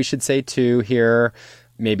imagery, we should say, too, here.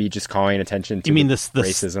 Maybe just calling attention to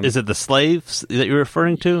racism. Is it the slaves that you're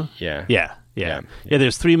referring to? Yeah. Yeah,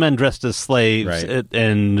 there's three men dressed as slaves,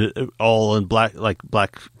 and all in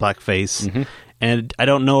blackface. Mm-hmm. And I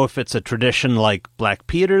don't know if it's a tradition like Black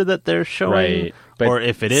Peter that they're showing, or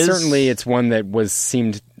if it is. Certainly, it's one that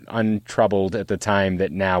seemed untroubled at the time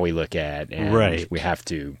that now we look at, and we have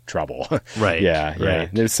to trouble. Yeah.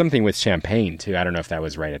 There's something with champagne too. I don't know if that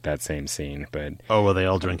was right at that same scene, but were they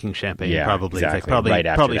all drinking champagne? Yeah, probably. Exactly. Probably right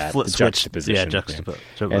after that, the juxtaposition.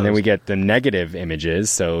 And then we get the negative images.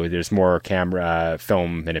 So there's more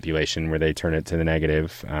film manipulation where they turn it to the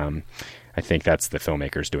negative. I think that's the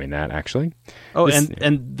filmmakers doing that, actually. Oh,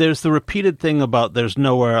 and there's the repeated thing about there's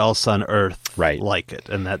nowhere else on Earth like it,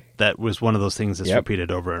 and that was one of those things that's repeated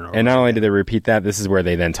over and over. And not only do they repeat that, this is where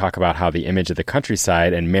they then talk about how the image of the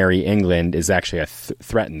countryside and Merry England is actually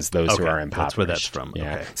threatens those who are impoverished. That's where that's from.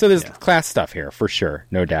 Yeah. Okay. So there's class stuff here, for sure,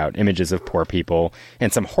 no doubt. Images of poor people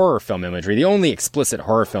and some horror film imagery. The only explicit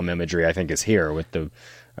horror film imagery, I think, is here with the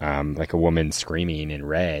like a woman screaming in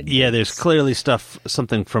red. Yeah, there's clearly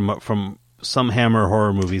something from some Hammer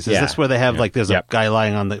horror movies. Is this where they have there's a guy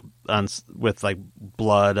lying with like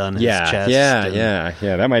blood on his chest? Yeah.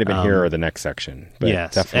 That might have been here or the next section.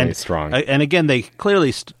 But definitely strong. And again, they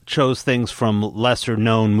clearly chose things from lesser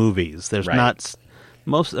known movies. There's not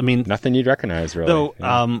nothing you'd recognize, really.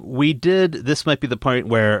 Though we did. This might be the point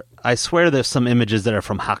where I swear there's some images that are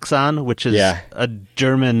from Haxan, which is a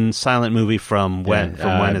German silent movie from when?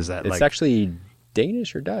 From when is that? It's actually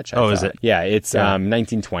Danish or Dutch. Is it? Yeah, it's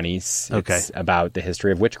 1920s. Okay. It's about the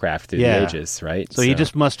history of witchcraft through the ages, right? So he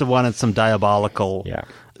just must have wanted some diabolical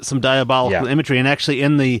imagery. And actually,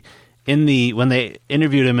 in the when they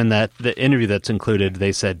interviewed him in the interview that's included,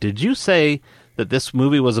 they said, "Did you say that this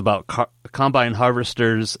movie was about combine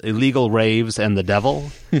harvesters, illegal raves, and the devil?"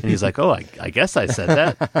 And he's like, "Oh, I guess I said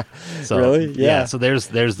that." So, really? Yeah. So there's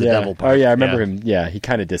the devil part. Oh yeah, I remember him. Yeah, he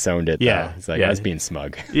kind of disowned it. Yeah, though. He's like, I was being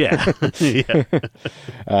smug. Yeah.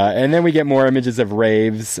 And then we get more images of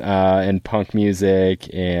raves and punk music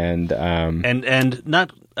and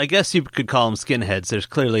not. I guess you could call them skinheads. There's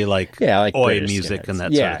clearly like oi British music skinheads. and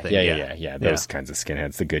that sort of thing. Yeah. Those kinds of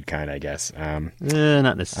skinheads, the good kind, I guess.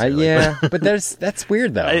 Not necessarily. But that's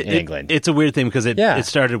weird though in England. It's a weird thing because it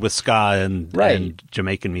started with ska and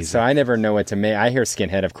Jamaican music. So I never know what to make. I hear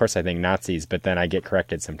skinhead, of course I think Nazis, but then I get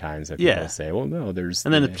corrected sometimes. If people say, well, no, there's...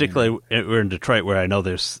 And then particularly we're in Detroit where I know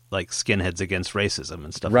there's like skinheads against racism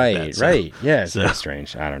and stuff like that. Right. Yeah, it's very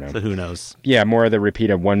strange. I don't know. So who knows? Yeah, more of the repeat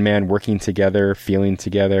of one man working together, feeling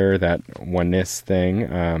together, that oneness thing.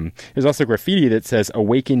 There's also graffiti that says,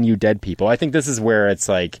 awaken you dead people. I think this is where it's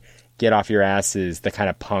like, get off your asses, the kind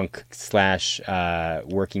of punk /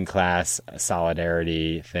 working class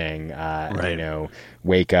solidarity thing. You know,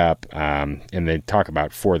 wake up. And they talk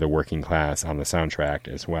about for the working class on the soundtrack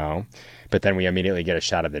as well. But then we immediately get a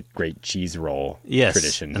shot of the great cheese roll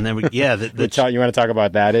tradition. And then you want to talk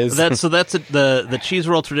about that is? The cheese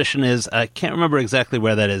roll tradition is, I can't remember exactly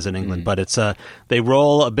where that is in England, but it's they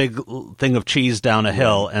roll a big thing of cheese down a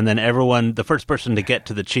hill, and then the first person to get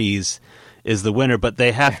to the cheese is the winner, but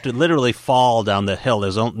they have to literally fall down the hill.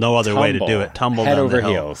 There's no other way to do it. Tumble head down over the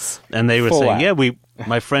hill. heels. And they were Full saying, out.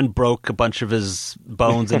 my friend broke a bunch of his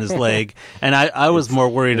bones in his leg, and I was more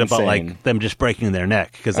worried about like them just breaking their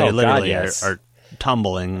neck because they literally are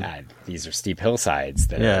tumbling. These are steep hillsides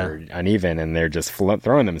that are uneven, and they're just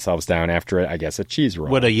throwing themselves down after, I guess, a cheese roll.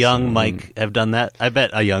 Would a young Mike have done that? I bet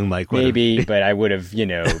a young Mike would. Maybe, but I would have,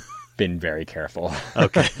 been very careful.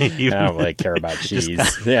 Okay. I don't really care about cheese.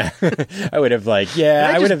 I would have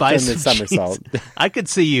I would have done the somersault. I could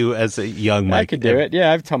see you as a young Mike. I could do it.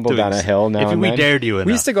 Yeah, I've tumbled down a hill now. If we dared you enough.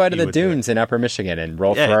 We used to go out to the dunes in Upper Michigan and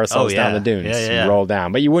roll throw ourselves down the dunes and roll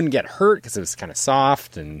down. But you wouldn't get hurt because it was kind of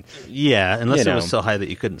soft and unless it was so high that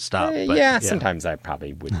you couldn't stop. Sometimes I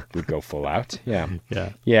probably would go full out.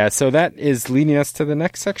 Yeah. So that is leading us to the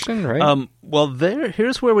next section, right? Well,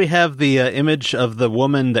 here's where we have the image of the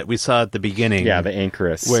woman that we saw at the beginning. Yeah, the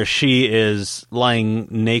anchoress. Where she is lying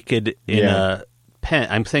naked in a pen.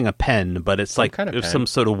 I'm saying a pen, but it's like there's some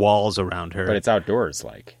sort of walls around her. But it's outdoors,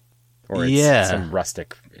 like. Or it's some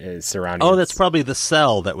rustic surroundings. Oh, that's probably the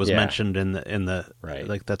cell that was mentioned in the right.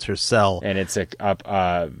 Like that's her cell, and it's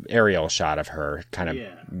a aerial shot of her, kind of,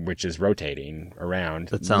 which is rotating around.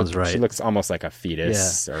 That sounds right. She looks almost like a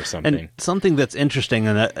fetus or something. And something that's interesting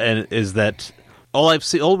and is that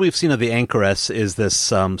all we've seen of the anchoress is this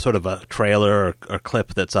sort of a trailer or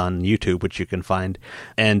clip that's on YouTube, which you can find,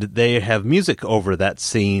 and they have music over that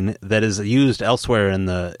scene that is used elsewhere in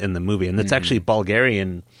the movie, and it's actually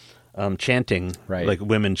Bulgarian. Chanting, like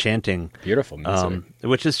women chanting. Beautiful music.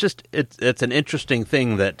 Which is just, it's an interesting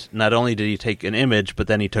thing that not only did he take an image, but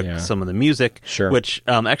then he took some of the music, which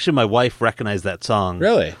actually my wife recognized that song.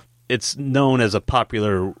 Really? It's known as a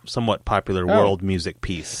somewhat popular world music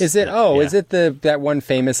piece. Is it? Is it that one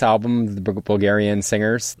famous album, the Bulgarian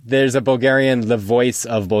singers? There's a Bulgarian Le Voice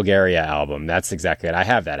of Bulgaria album. That's exactly it. I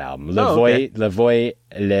have that album. Le Voix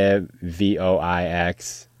de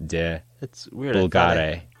it's weird.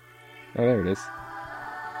 Bulgare. Oh, there it is.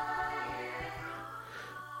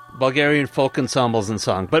 Bulgarian folk ensembles and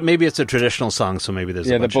song, but maybe it's a traditional song, so maybe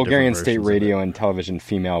there's a bunch the Bulgarian of State Radio and Television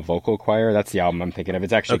Female Vocal Choir. That's the album I'm thinking of.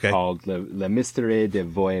 It's actually called Le Mystère de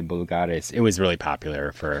Voix Bulgares. It was really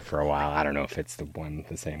popular for a while. I don't know if it's the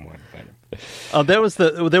same one, but there was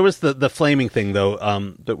the flaming thing though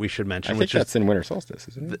that we should mention. I think that's in Winter Solstice,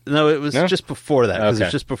 isn't it? No, it was just before that because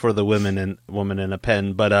it's just before the woman in a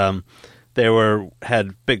pen, but they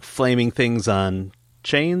had big flaming things on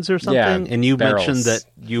chains or something, and you mentioned that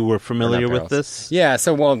you were familiar with this. Yeah,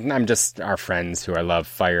 so I'm just our friends who I love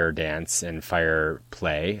fire dance and fire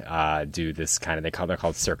play do this kind of they're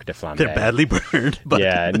called Cirque de Flambe. They're badly burned, but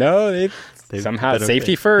they somehow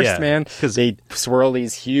safety first, man, because they swirl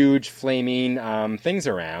these huge flaming things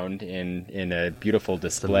around in a beautiful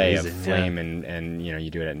display of flame, and you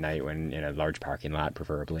do it at night when in a large parking lot,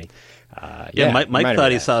 preferably. Mike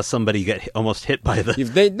thought he saw somebody get almost hit by the.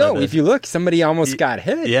 If you look, somebody almost got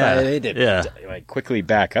hit. They did. Like quickly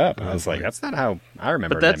back up. I was like, that's not how I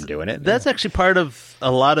remember them doing it. That's actually part of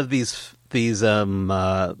a lot of these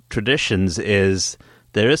traditions. Is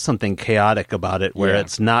there is something chaotic about it where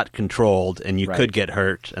it's not controlled and you could get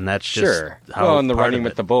hurt, and that's just how. In the running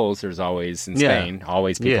with the bulls, there's always in Spain,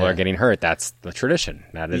 always people are getting hurt. That's the tradition.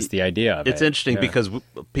 That is the idea of it's interesting because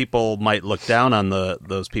people might look down on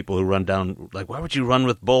those people who run down. Like, why would you run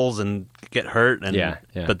with bulls and get hurt? And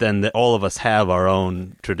but then all of us have our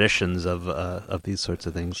own traditions of these sorts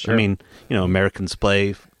of things. Sure. I mean, Americans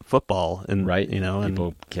play football and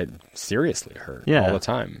people get seriously hurt all the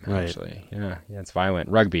time, actually. It's violent.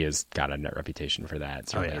 Rugby has got a reputation for that.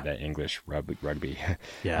 Certainly the English rugby.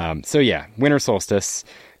 Yeah. Winter solstice.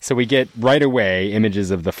 So we get right away images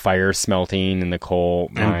of the fire smelting and the coal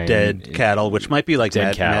mine. And dead cattle, which might be like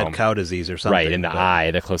mad cow disease or something. Right, in the eye,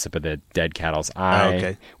 the close-up of the dead cattle's eye. Oh,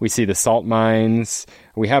 okay. We see the salt mines.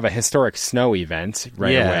 We have a historic snow event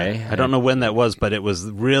right away. I don't know when that was, but it was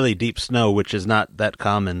really deep snow, which is not that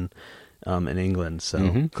common in England,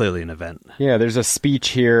 so clearly an event. Yeah, there's a speech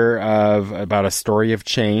here about a story of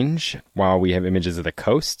change, while we have images of the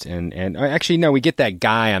coast. And actually, no, we get that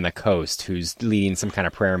guy on the coast who's leading some kind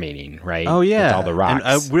of prayer meeting, right? Oh, yeah. With all the rocks. And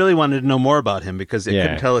I really wanted to know more about him, because I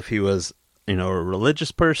couldn't tell if he was a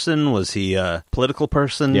religious person, was he a political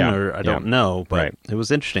person, or I don't know, but it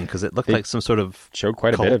was interesting, because it looked like some sort of showed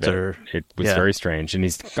quite cult a bit of it. It was very strange, and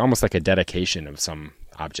he's almost like a dedication of some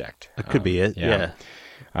object. It could be it, yeah.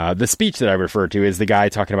 The speech that I refer to is the guy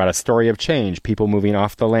talking about a story of change, people moving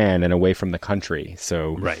off the land and away from the country.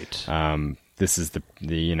 So, this is the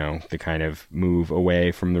kind of move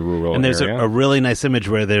away from the rural area. And there's a really nice image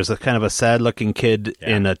where there's a kind of a sad-looking kid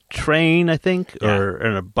in a train, I think, or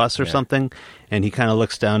in a bus or something, and he kind of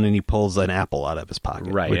looks down and he pulls an apple out of his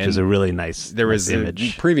pocket, which is a really nice There was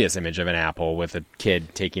image. a previous image of an apple with a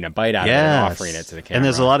kid taking a bite out of it and offering it to the camera. And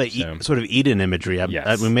there's a lot of sort of Eden imagery.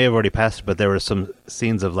 We may have already passed it, but there were some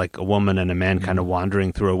scenes of like a woman and a man kind of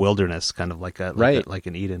wandering through a wilderness, kind of like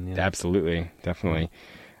an Eden. You know? Absolutely, definitely.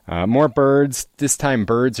 More birds. This time,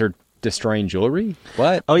 birds are destroying jewelry.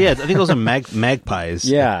 What? Oh yeah, I think those are magpies.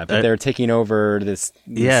 Yeah, but they're taking over this.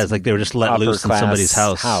 Yeah, it's like they were just let loose in somebody's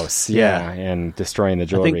house. And destroying the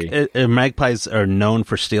jewelry. I think magpies are known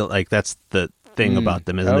for steal. Like that's the thing about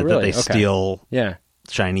them, isn't it? Really? That they steal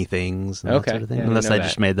shiny things and that sort of thing. Unless I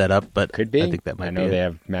just made that up, but could be. I think that might be. I know they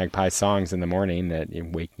have magpie songs in the morning that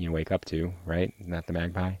you wake up to, right? Not the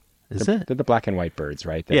magpie. They're the black and white birds,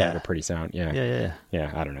 right? They have a pretty sound. Yeah,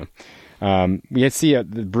 I don't know. We see the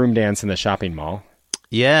broom dance in the shopping mall.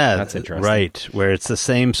 Yeah, that's interesting. Right, where it's the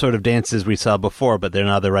same sort of dances we saw before, but they're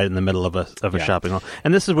right in the middle of a shopping mall.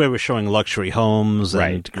 And this is where we're showing luxury homes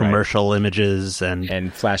and commercial images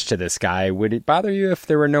and flash to the sky. Would it bother you if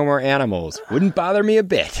there were no more animals? Wouldn't bother me a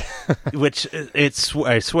bit. Which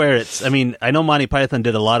I swear it's. I mean, I know Monty Python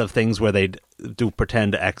did a lot of things where they'd do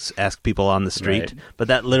pretend to ask people on the street, but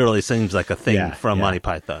that literally seems like a thing from Monty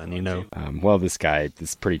Python, you know. Well, this guy,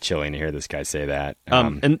 it's pretty chilling to hear this guy say that.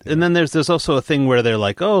 And then there's also a thing where they're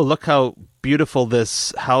like, oh, look how beautiful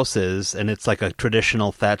this house is, and it's like a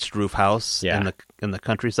traditional thatched roof house in the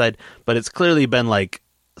countryside, but it's clearly been like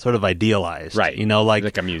sort of idealized, right? You know,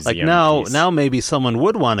 like a museum. Like now maybe someone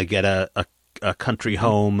would want to get a country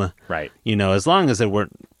home, right? You know, as long as there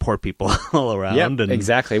weren't poor people all around. Yep,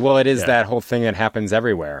 exactly. Well, it is that whole thing that happens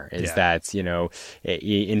everywhere. Is that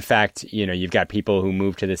in fact, you've got people who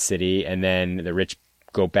move to the city, and then the rich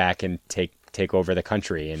go back and take over the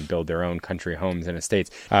country and build their own country homes and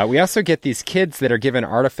estates. We also get these kids that are given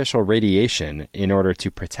artificial radiation in order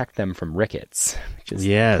to protect them from rickets, which is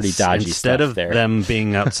pretty dodgy instead stuff of there. them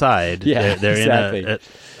being outside, they're exactly. in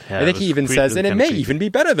I think he even says, and it may even be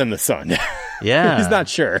better than the sun. Yeah. He's not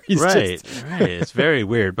sure. He's right. It's very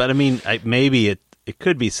weird. But I mean, maybe it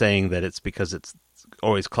could be saying that it's because it's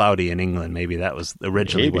always cloudy in England. Maybe that was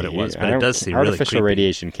originally what it was. But it does seem really creepy. Artificial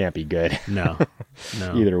radiation can't be good. No.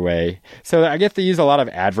 Either way. So I guess they use a lot of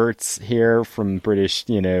adverts here from British,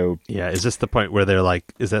 Yeah. Is this the point where they're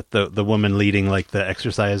like, is that the woman leading like the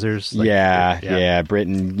exercisers? Like, yeah.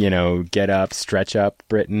 Britain, get up, stretch up,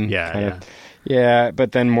 Britain. Yeah,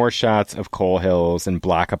 but then more shots of coal hills and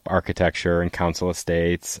block-up architecture and council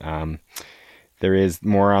estates. There is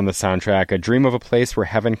more on the soundtrack, a dream of a place where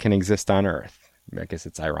heaven can exist on earth. I guess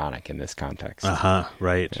it's ironic in this context.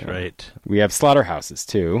 Right. We have slaughterhouses,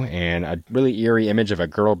 too, and a really eerie image of a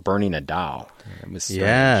girl burning a doll. It was strange.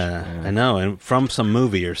 I know, and from some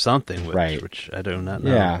movie or something, which I do not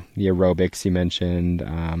know. Yeah, the aerobics you mentioned.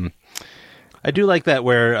 I do like that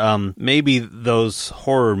where maybe those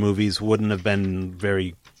horror movies wouldn't have been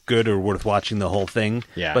very good or worth watching the whole thing.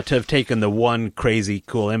 Yeah. But to have taken the one crazy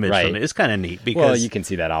cool image from it is kind of neat. Because, well, you can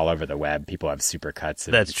see that all over the web. People have supercuts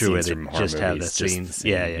of that's true. They just have the scene.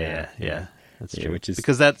 Yeah. That's true.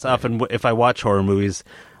 Because that's often, if I watch horror movies,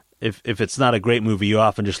 if it's not a great movie, you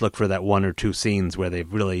often just look for that one or two scenes where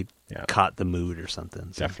they've really caught the mood or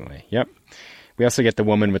something. So. Definitely. Yep. We also get the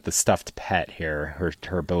woman with the stuffed pet here,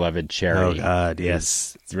 her beloved Cherry. Oh God,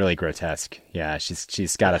 yes, it's really grotesque. Yeah,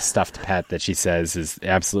 she's got a stuffed pet that she says is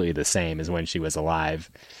absolutely the same as when she was alive.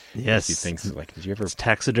 Yes, she thinks like, did you ever? It's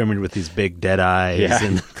taxidermied with these big dead eyes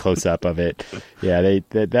and close up of it. Yeah,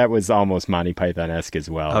 that was almost Monty Python-esque as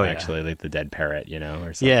well. Oh, actually, like the dead parrot,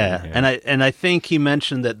 or something. Yeah, and I think he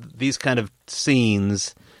mentioned that these kind of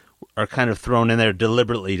scenes are kind of thrown in there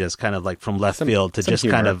deliberately, just kind of like from left field to just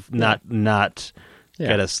kind of not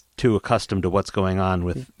get us too accustomed to what's going on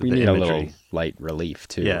with we the need imagery. a little light relief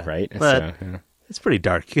too, right? But it's pretty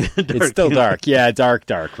dark. It's still dark. Yeah,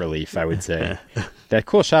 dark relief, I would say. That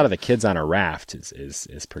cool shot of the kids on a raft is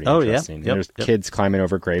pretty interesting. Yeah. There's kids climbing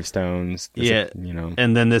over gravestones.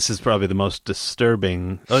 And then this is probably the most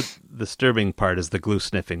disturbing part is the glue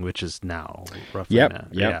sniffing, which is now roughly now.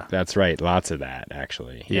 Yep, that's right. Lots of that,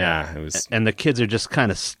 actually. Yeah, it was. And the kids are just kind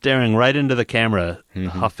of staring right into the camera,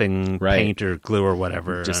 huffing paint or glue or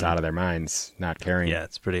whatever. Just out of their minds, not caring. Yeah,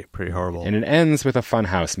 it's pretty horrible. And it ends with a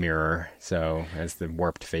funhouse mirror, so as the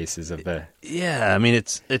warped faces of the... Yeah, I mean,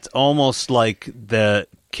 it's almost like the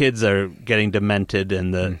kids are getting demented,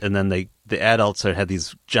 and then the adults had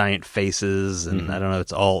these giant faces, and I don't know.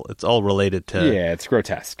 It's all related to. Yeah, it's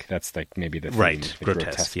grotesque. That's like maybe the theme, right. The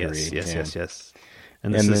grotesque. Yes.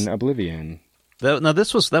 And then Oblivion.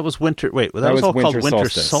 That was winter. Wait, that was all called Winter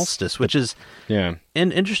Solstice, which is an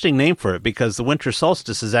interesting name for it because the winter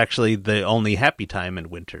solstice is actually the only happy time in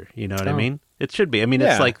winter. You know what I mean? It should be. I mean,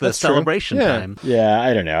 it's like the celebration time. Yeah,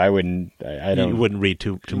 I don't know. I wouldn't. You wouldn't read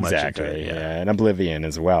too much into it. Yeah, and Oblivion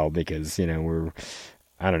as well because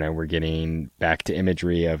we're getting back to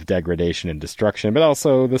imagery of degradation and destruction, but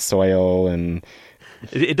also the soil and.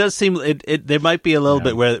 It does seem there might be a little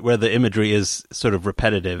bit where the imagery is sort of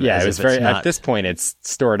repetitive. Yeah, it's very at this point it's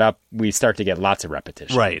stored up. We start to get lots of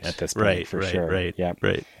repetition. Right at this point, for sure. Right.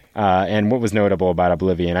 Right. And what was notable about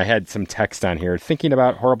Oblivion? I had some text on here thinking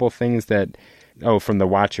about horrible things that. From The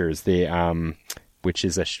Watchers, which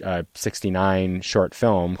is a 1969 short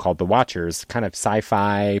film called The Watchers, kind of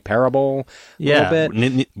sci-fi parable. Yeah, a little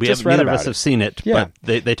bit. Neither of us have seen it, but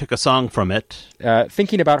they took a song from it.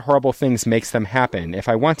 Thinking about horrible things makes them happen. If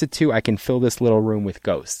I wanted to, I can fill this little room with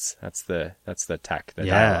ghosts. That's the tech. The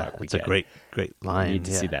dialogue we get. A great line. You need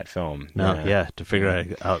to see that film. To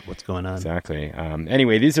figure out what's going on. Exactly.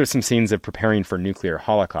 Anyway, these are some scenes of preparing for nuclear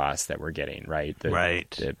holocaust that we're getting. Right.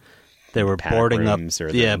 They were boarding up.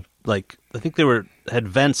 Like I think they had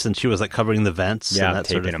vents, and she was like covering the vents. Yeah, and that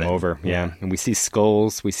taping sort of them over. Yeah, and we see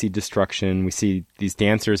skulls, we see destruction, we see these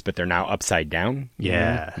dancers, but they're now upside down.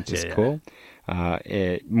 Which is cool.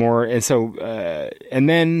 And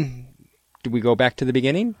then do we go back to the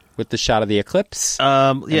beginning with the shot of the eclipse?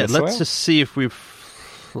 Let's just see if we've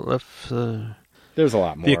left. There's a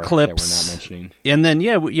lot more the eclipse that we're not mentioning. And then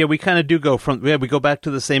we kind of do go from we go back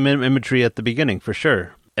to the same imagery at the beginning for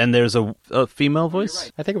sure. And there's a female voice?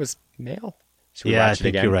 Right. I think it was male. I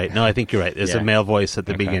think you're right. No, I think you're right. There's a male voice at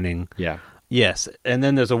the beginning. Yeah. Yes. And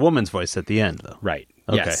then there's a woman's voice at the end, though. Right.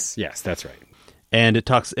 Okay. Yes, that's right. And it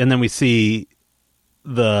talks, and then we see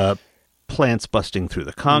the plants busting through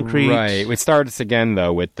the concrete. Right. It starts again,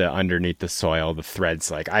 though, with the underneath the soil, the threads.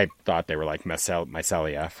 Like, I thought they were like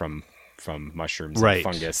mycelia from mushrooms and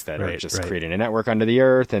fungus that are just creating a network under the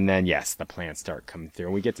earth. And then, the plants start coming through.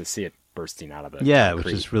 And we get to see it bursting out of the concrete.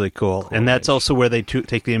 Which is really cool. And that's also where they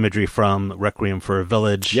take the imagery from Requiem for a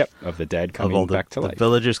Village. Yep, of the dead coming back to life. The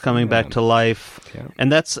villagers coming back to life. Yeah.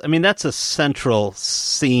 And that's a central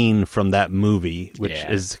scene from that movie, which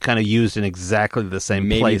is kind of used in exactly the same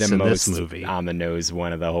place in this movie. On the nose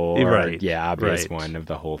one of the whole, obvious one of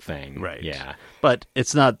the whole thing. Right. Yeah. But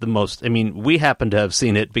it's not the most, we happen to have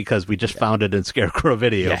seen it because we just found it in Scarecrow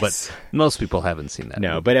Video, but most people haven't seen that.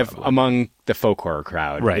 No, but if among the folk horror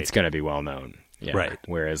crowd, it's going to be well known. Yeah. Right.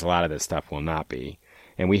 Whereas a lot of this stuff will not be.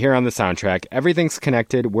 And we hear on the soundtrack, everything's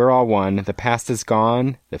connected, we're all one, the past is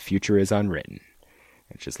gone, the future is unwritten.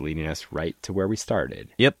 It's just leading us right to where we started.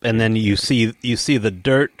 Yep, and then you see the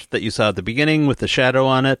dirt that you saw at the beginning with the shadow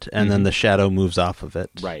on it, and then the shadow moves off of it.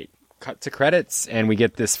 Right. Cut to credits, and we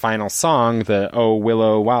get this final song, the Oh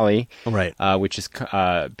Willow Wally, which is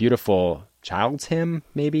beautiful child's hymn,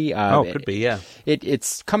 maybe. Could be, yeah.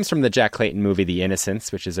 It comes from the Jack Clayton movie The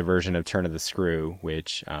Innocents, which is a version of Turn of the Screw,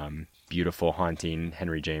 which beautiful, haunting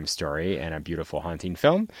Henry James story and a beautiful, haunting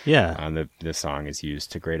film. Yeah. The song is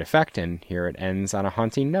used to great effect, and here it ends on a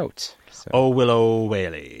haunting note. So. Oh Willow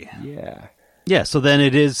Whaley. Yeah. Yeah, so then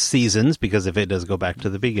it is seasons, because if it does go back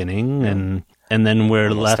to the beginning, and then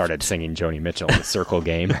we're left... started singing Joni Mitchell, The Circle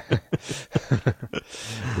Game.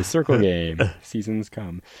 The Circle Game. Seasons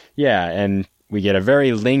come. Yeah, and we get a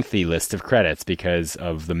very lengthy list of credits because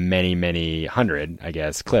of the many, many 100, I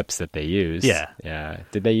guess, clips that they use. Yeah.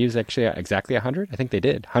 Did they use actually exactly 100? I think they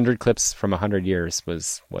did. 100 clips from 100 years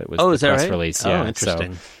was what was the press release. Yeah. Oh,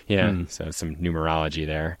 interesting. So some numerology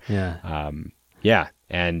there. Yeah.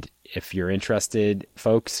 And if you're interested,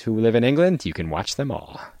 folks who live in England, you can watch them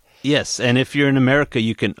all. Yes, and if you're in America,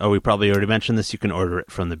 you can, we probably already mentioned this, you can order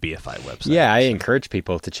it from the BFI website. Yeah, I encourage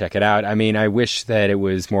people to check it out. I wish that it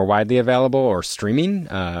was more widely available or streaming.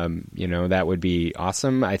 That would be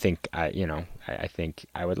awesome. I think, I think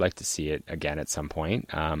I would like to see it again at some point.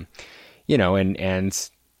 And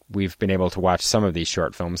we've been able to watch some of these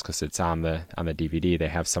short films because it's on the DVD. They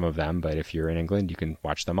have some of them, but if you're in England, you can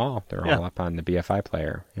watch them all. They're all up on the BFI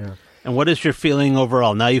player. Yeah. And what is your feeling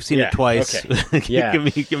overall? Now you've seen it twice. Okay. Yeah.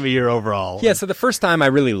 give me your overall. Yeah, so the first time I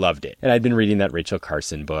really loved it. And I'd been reading that Rachel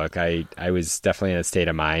Carson book. I was definitely in a state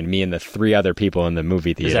of mind. Me and the 3 other people in the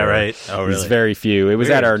movie theater. Is that right? Oh, really? It was very few. It was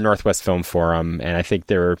at our Northwest Film Forum, and I think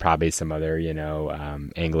there were probably some other,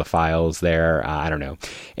 Anglophiles there. I don't know.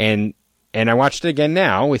 And I watched it again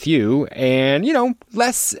now with you, and,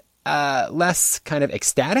 less kind of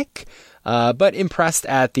ecstatic, but impressed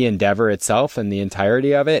at the endeavor itself and the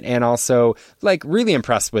entirety of it, and also really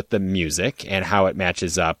impressed with the music and how it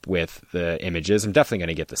matches up with the images. I'm definitely going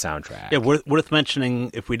to get the soundtrack. Yeah, worth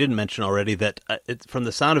mentioning, if we didn't mention already, that from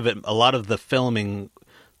the sound of it, a lot of the filming,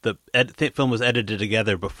 the film was edited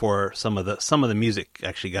together before some of the music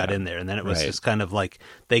actually got in there, and then it was just kind of like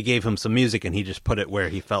they gave him some music and he just put it where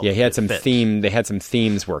he felt. Yeah, he had some theme. They had some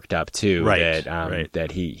themes worked up too, that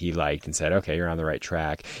that he liked and said, okay, you're on the right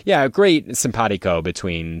track. Yeah, great simpatico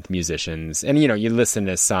between musicians, and you listen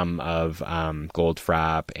to some of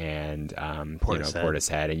Goldfrapp and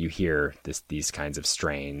Portishead, and you hear these kinds of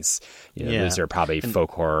strains. Those are probably folk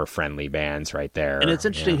horror friendly bands right there. And it's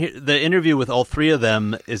interesting here, the interview with all 3 of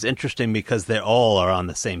them is interesting because they all are on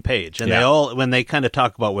the same page, and they all, when they kind of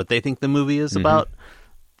talk about what they think the movie is about,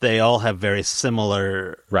 they all have very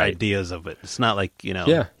similar ideas of it. It's not like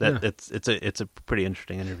it's a pretty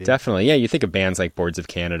interesting interview. Definitely, yeah. You think of bands like Boards of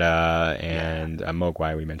Canada and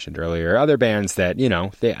Mogwai we mentioned earlier, other bands that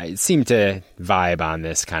they seem to vibe on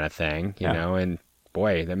this kind of thing, and.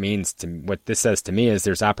 Boy, that means what this says to me is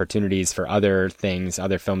there's opportunities for other things,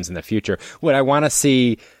 other films in the future. Would I want to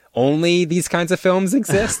see only these kinds of films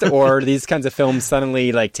exist, or these kinds of films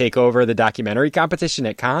suddenly take over the documentary competition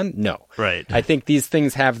at Cannes? No. Right. I think these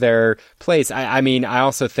things have their place. I mean, I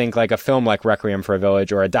also think a film like Requiem for a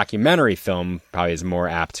Village or a documentary film probably is a more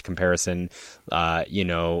apt comparison. I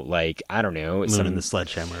don't know. Moon and the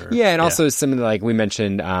Sledgehammer. Yeah, and also some we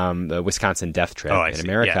mentioned the Wisconsin Death Trip in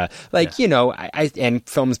America. And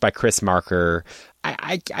films by Chris Marker.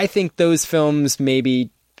 I think those films maybe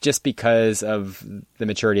just because of the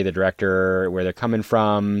maturity of the director, where they're coming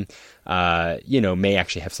from, may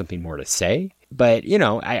actually have something more to say. But,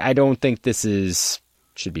 I don't think this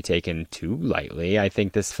should be taken too lightly. I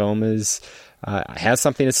think this film has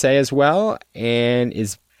something to say as well, and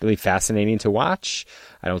is really fascinating to watch.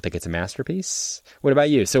 I don't think it's a masterpiece. What about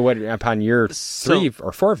you? So what, upon your 3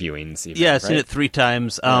 or 4 viewings? Even, I've seen it 3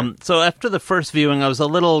 times. So after the first viewing, I was a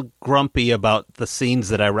little grumpy about the scenes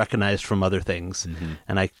that I recognized from other things. Mm-hmm.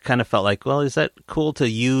 And I kind of felt like, well, is that cool to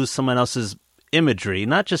use someone else's imagery?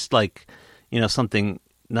 Not just something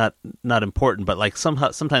not important, but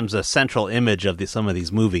sometimes a central image of some of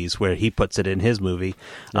these movies where he puts it in his movie.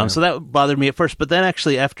 So that bothered me at first. But then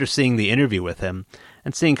actually after seeing the interview with him,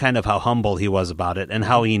 and seeing kind of how humble he was about it, and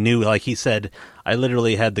how he knew, he said, I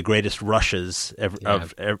literally had the greatest rushes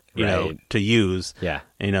to use. Yeah.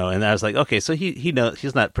 And I was like, okay, so he knows,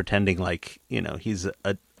 he's not pretending he's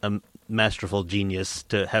a masterful genius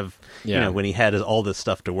to have, when he had all this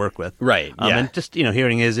stuff to work with. Right. And just,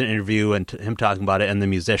 hearing his interview and him talking about it and the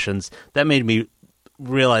musicians, that made me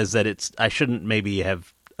realize that I shouldn't maybe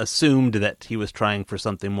have assumed that he was trying for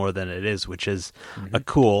something more than it is, which is a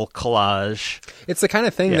cool collage. It's the kind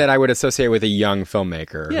of thing that I would associate with a young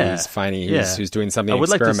filmmaker who's finding, who's doing something experimental. I would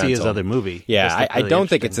like to see his other movie. Yeah, I don't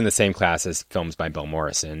think it's in the same class as films by Bill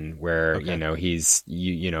Morrison, where he's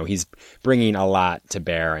bringing a lot to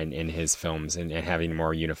bear in his films and having a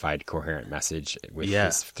more unified, coherent message with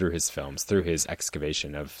through his films, through his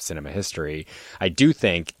excavation of cinema history. I do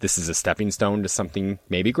think this is a stepping stone to something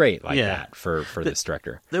maybe great like that for this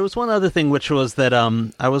director. There was one other thing, which was that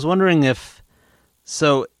I was wondering if...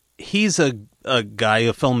 So he's a guy,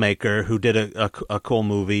 a filmmaker, who did a cool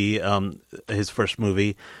movie, his first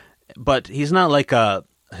movie, but he's not like a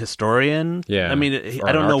historian. Yeah. I mean,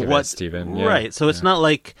 I don't know what... Even. Yeah. Right. So it's not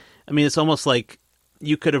like... I mean, it's almost like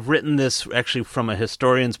you could have written this actually from a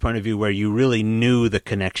historian's point of view, where you really knew the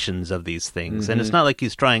connections of these things. Mm-hmm. And it's not like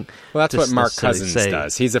he's trying. Well, that's what Mark Cousins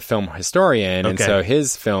does. He's a film historian. And so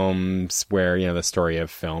his films where, the story of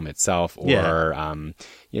film itself, or,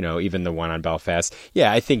 even the one on Belfast.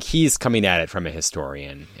 Yeah. I think he's coming at it from a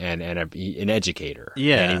historian and an educator.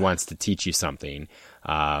 Yeah. And he wants to teach you something.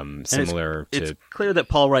 Similar to... It's clear that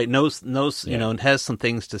Paul Wright knows, and has some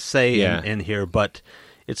things to say in here, but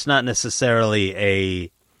it's not necessarily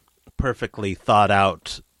a perfectly thought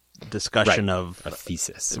out discussion right. of a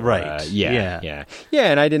thesis. Right. Yeah.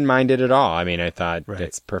 And I didn't mind it at all. I mean, I thought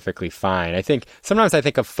it's perfectly fine. I think sometimes I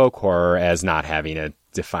think of folk horror as not having a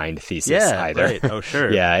defined thesis either. Right. Oh,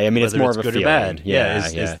 sure. Yeah, I mean, Whether it's more of a good feeling. or bad. Yeah,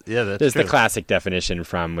 that's There's true. the classic definition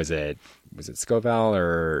from was it Scoville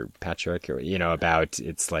or Patrick, or about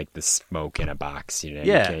it's like the smoke in a box.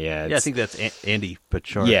 I think that's Andy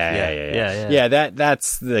Pachor. Yeah.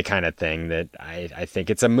 That's the kind of thing that I think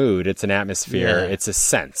it's a mood, it's an atmosphere, it's a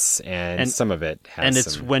sense, and some of it has. And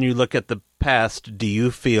it's when you look at the past, do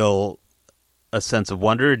you feel a sense of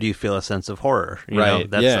wonder, or do you feel a sense of horror? You know,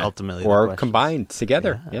 that's ultimately or the question. Combined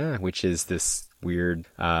together. Which is this weird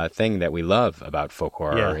thing that we love about folk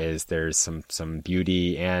horror is there's some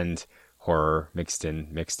beauty and horror mixed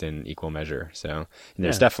in equal measure. So and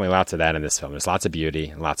there's definitely lots of that in this film. There's lots of beauty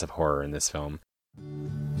and lots of horror in this film.